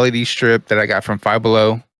a LED strip that I got from Five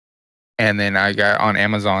Below, and then I got on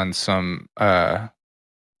Amazon some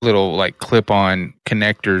little like clip-on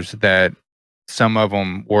connectors that some of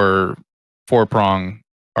them were 4-prong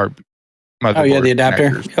or motherboard. Oh yeah, the adapter.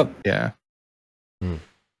 connectors. Yep. Yeah. Hmm.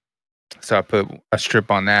 So I put a strip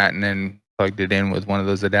on that and then plugged it in with one of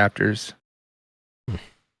those adapters.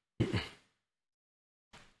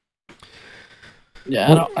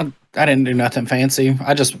 Yeah, I didn't do nothing fancy.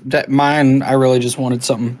 Mine. I really just wanted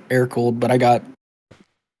something air cooled, but I got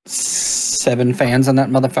 7 fans on that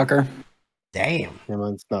motherfucker. Damn. Yeah,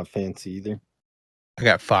 mine's not fancy either. I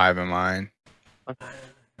got 5 in mine.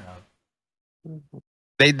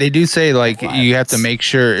 They do say like you have to make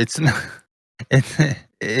sure it's not.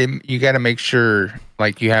 You got to make sure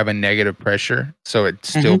like you have a negative pressure so it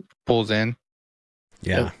still pulls in.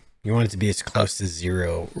 Yeah. You want it to be as close to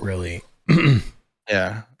zero, really.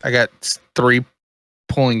 Yeah, I got 3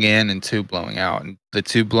 pulling in and 2 blowing out, and the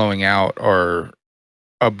 2 blowing out are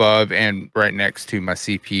above and right next to my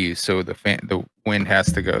CPU, so the wind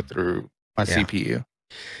has to go through my Yeah. CPU.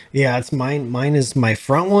 Yeah, it's mine. Mine is my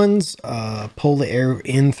front ones pull the air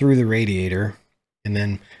in through the radiator, and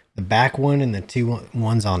then the back one and the 2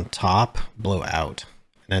 ones on top blow out.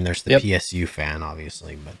 Then there's the PSU fan,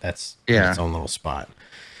 obviously, but that's its own little spot.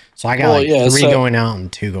 So I got 3 going out and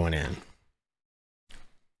 2 going in.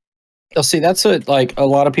 Oh, see, that's what like a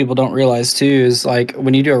lot of people don't realize too is like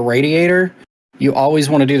when you do a radiator, you always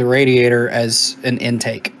want to do the radiator as an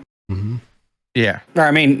intake. Mm-hmm. Yeah. Or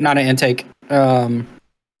I mean, not an intake. You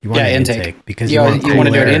want an intake because you want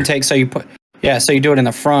to do an intake, so you put so you do it in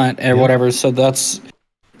the front or whatever. So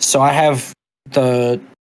I have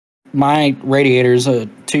my radiator's a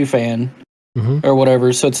 2 fan or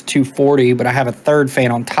whatever, so it's 240, but I have a 3rd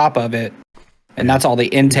fan on top of it, and that's all the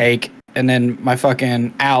intake. And then my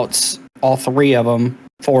fucking outs, all 3 of them,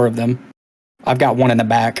 4 of them, I've got 1 in the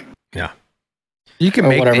back. Yeah. You can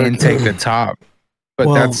make the intake the top,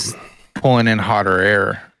 but that's pulling in hotter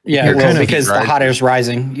air. Yeah, because the hot air's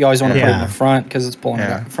rising. You always want to put it in the front because it's pulling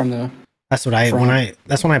it from the. That's what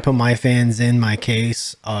that's when I put my fans in my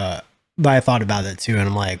case. But I thought about it too, and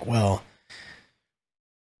I'm like, well,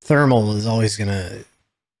 thermal is always gonna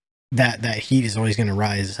that heat is always gonna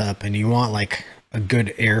rise up, and you want like a good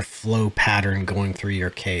airflow pattern going through your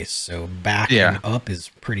case. So backing up is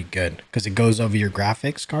pretty good because it goes over your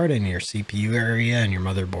graphics card and your CPU area and your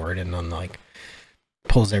motherboard, and then like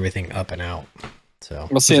pulls everything up and out. So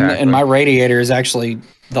well, see, and my radiator is actually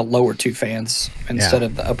the lower 2 fans instead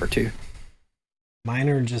of the upper 2. Mine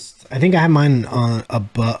are just, I think I have mine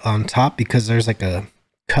on top because there's like a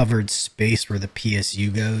covered space where the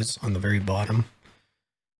PSU goes on the very bottom.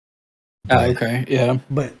 Okay, yeah.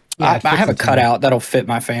 But I have a cutout that'll fit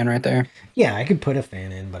my fan right there. Yeah, I could put a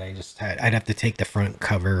fan in, but I'd have to take the front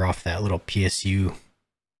cover off that little PSU.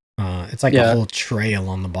 It's like a whole trail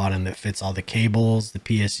on the bottom that fits all the cables, the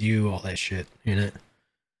PSU, all that shit in it.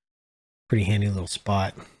 Pretty handy little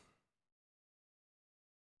spot.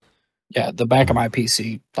 Yeah, the back of my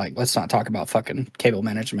PC, like, let's not talk about fucking cable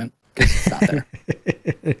management because it's not there.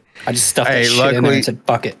 I just stuffed that shit in there and said,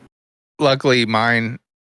 fuck it. Luckily, mine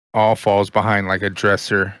all falls behind like a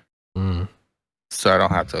dresser. So I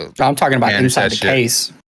don't have to. I'm talking about inside the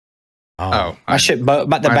case. Oh, my shit, but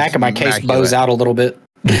the back of my case bows out a little bit.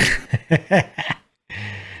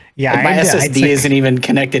 Yeah, like my SSD isn't even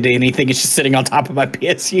connected to anything. It's just sitting on top of my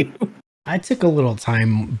PSU. I took a little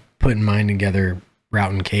time putting mine together,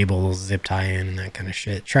 routing cables, zip tie in, and that kind of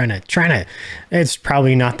shit. Trying to. It's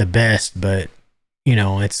probably not the best, but you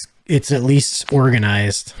know, it's at least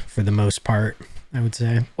organized for the most part, I would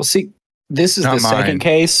say. Well, see, this is the second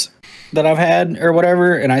case that I've had or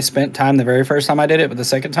whatever, and I spent time the very first time I did it, but the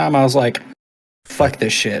second time I was like, fuck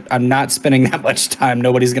this shit. I'm not spending that much time.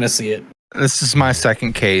 Nobody's going to see it. This is my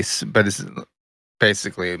second case, but it's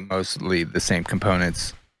basically mostly the same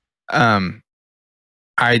components.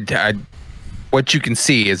 What you can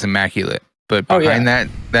see is immaculate, but behind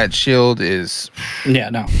that shield is no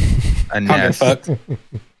a nest. I don't give a fuck.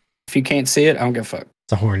 If you can't see it, I don't give a fuck.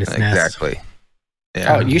 It's a hornet's nest. Exactly.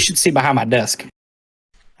 Yeah. Oh, you should see behind my desk.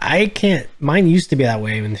 I can't. Mine used to be that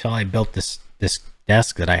way until I built this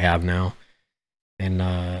desk that I have now. And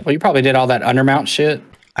well, you probably did all that undermount shit.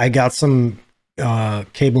 I got some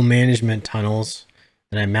cable management tunnels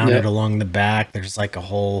that I mounted along the back. There's like a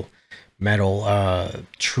whole metal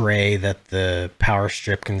tray that the power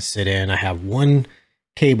strip can sit in. I have one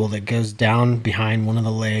cable that goes down behind one of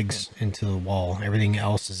the legs into the wall. Everything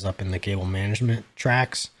else is up in the cable management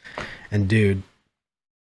tracks. And dude,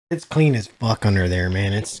 it's clean as fuck under there,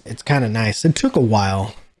 man. It's kind of nice. It took a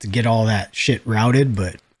while to get all that shit routed,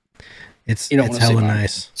 but it's hella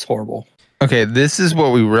nice. It's horrible. Okay, this is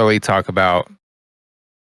what we really talk about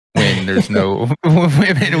when there's no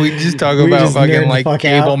women. We just talk about fucking like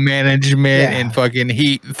cable management and fucking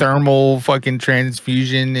heat, thermal fucking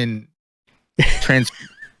transfusion and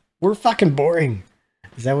We're fucking boring.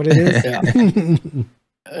 Is that what it is? Yeah.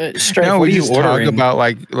 Straight. No, what we are you just ordering? talk about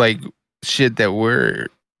like shit that we're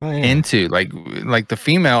into. Like the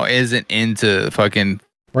female isn't into fucking.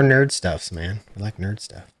 We're nerd stuffs, man. We like nerd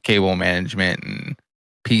stuff. Cable management and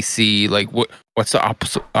PC. Like what's the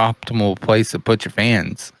optimal place to put your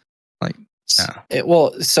fans? Like,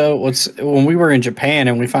 no. So when we were in Japan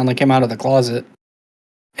and we finally came out of the closet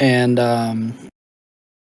and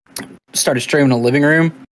started streaming the living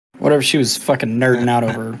room. Whatever, she was fucking nerding out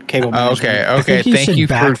over cable management. Okay. Thank you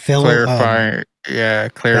for clarifying.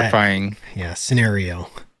 Clarifying. Scenario.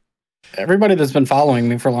 Everybody that's been following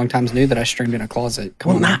me for a long time knew that I streamed in a closet.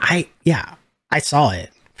 I saw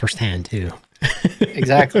it firsthand too.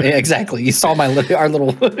 Exactly. You saw our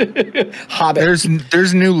little hobbit.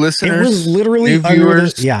 There's new listeners. It was literally new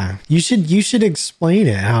viewers. You should explain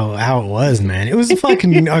it how it was, man. It was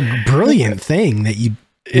fucking a brilliant thing that you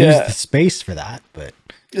used the space for that. But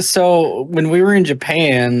so when we were in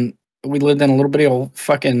Japan, we lived in a little bitty old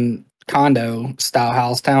fucking condo style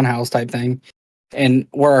house, townhouse type thing. And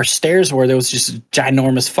where our stairs were, there was just a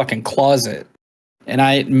ginormous fucking closet. And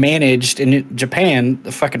I managed in Japan,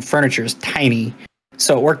 the fucking furniture is tiny.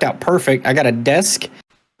 So it worked out perfect. I got a desk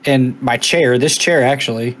and my chair, this chair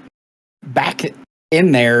actually, back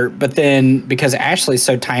in there. But then because Ashley's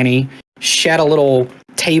so tiny, she had a little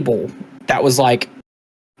table that was like,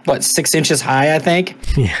 what, 6 inches high, I think,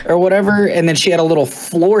 or whatever. And then she had a little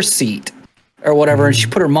floor seat or whatever. And she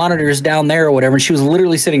put her monitors down there or whatever. And she was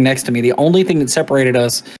literally sitting next to me. The only thing that separated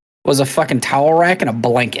us was a fucking towel rack and a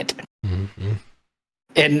blanket.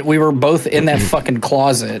 And we were both in that fucking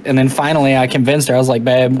closet. And then finally I convinced her, I was like,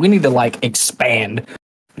 babe, we need to like expand.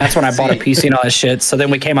 That's when I bought a PC and all that shit. So then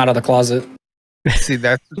we came out of the closet. See,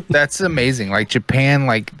 that's amazing. Like Japan,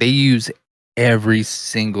 like they use every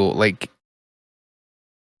single like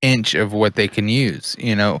inch of what they can use.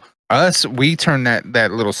 You know, us, we turn that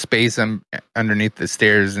little space underneath the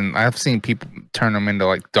stairs, and I've seen people turn them into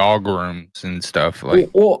like dog rooms and stuff. Like,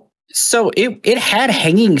 well, so it had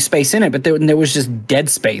hanging space in it, but there was just dead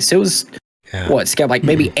space. It was it's got like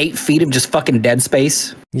maybe 8 feet of just fucking dead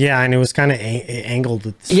space. Yeah, and it was kind of angled.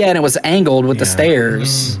 And it was angled with the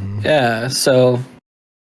stairs. Yeah, so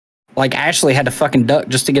like Ashley had to fucking duck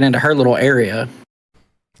just to get into her little area.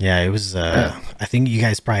 Yeah, it was. I think you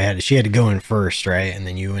guys probably she had to go in first, right? And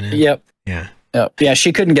then you went in. Yep. Yeah. Yep. Yeah,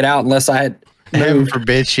 she couldn't get out unless I had. Heaven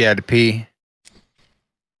forbid she had to pee.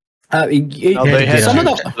 They had some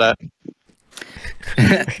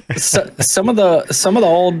of the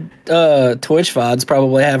old Twitch VODs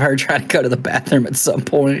probably have her trying to go to the bathroom at some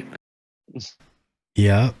point.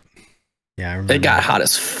 Yep. Yeah, I remember. It got hot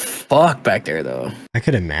as fuck back there, though. I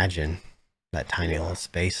could imagine that tiny little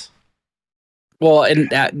space. Well, and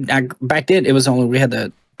back then it was only we had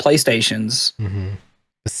the PlayStations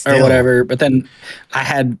or whatever, but then I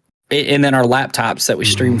had, and then our laptops that we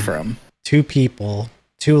streamed from. 2 people,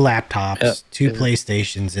 2 laptops, 2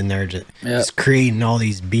 PlayStations in there, just creating all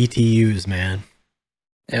these BTUs, man.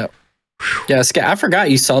 Yep. Yeah, I forgot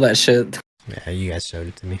you saw that shit. Yeah, you guys showed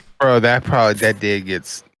it to me, bro. That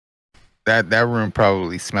room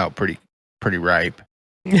probably smelled pretty ripe.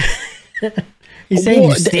 He's saying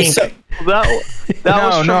you stink. That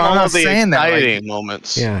was from all of the exciting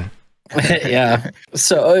moments. Yeah. Yeah.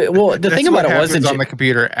 So, well, the thing about it wasn't on the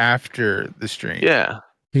computer after the stream. Yeah.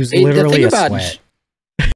 He was literally a sweat.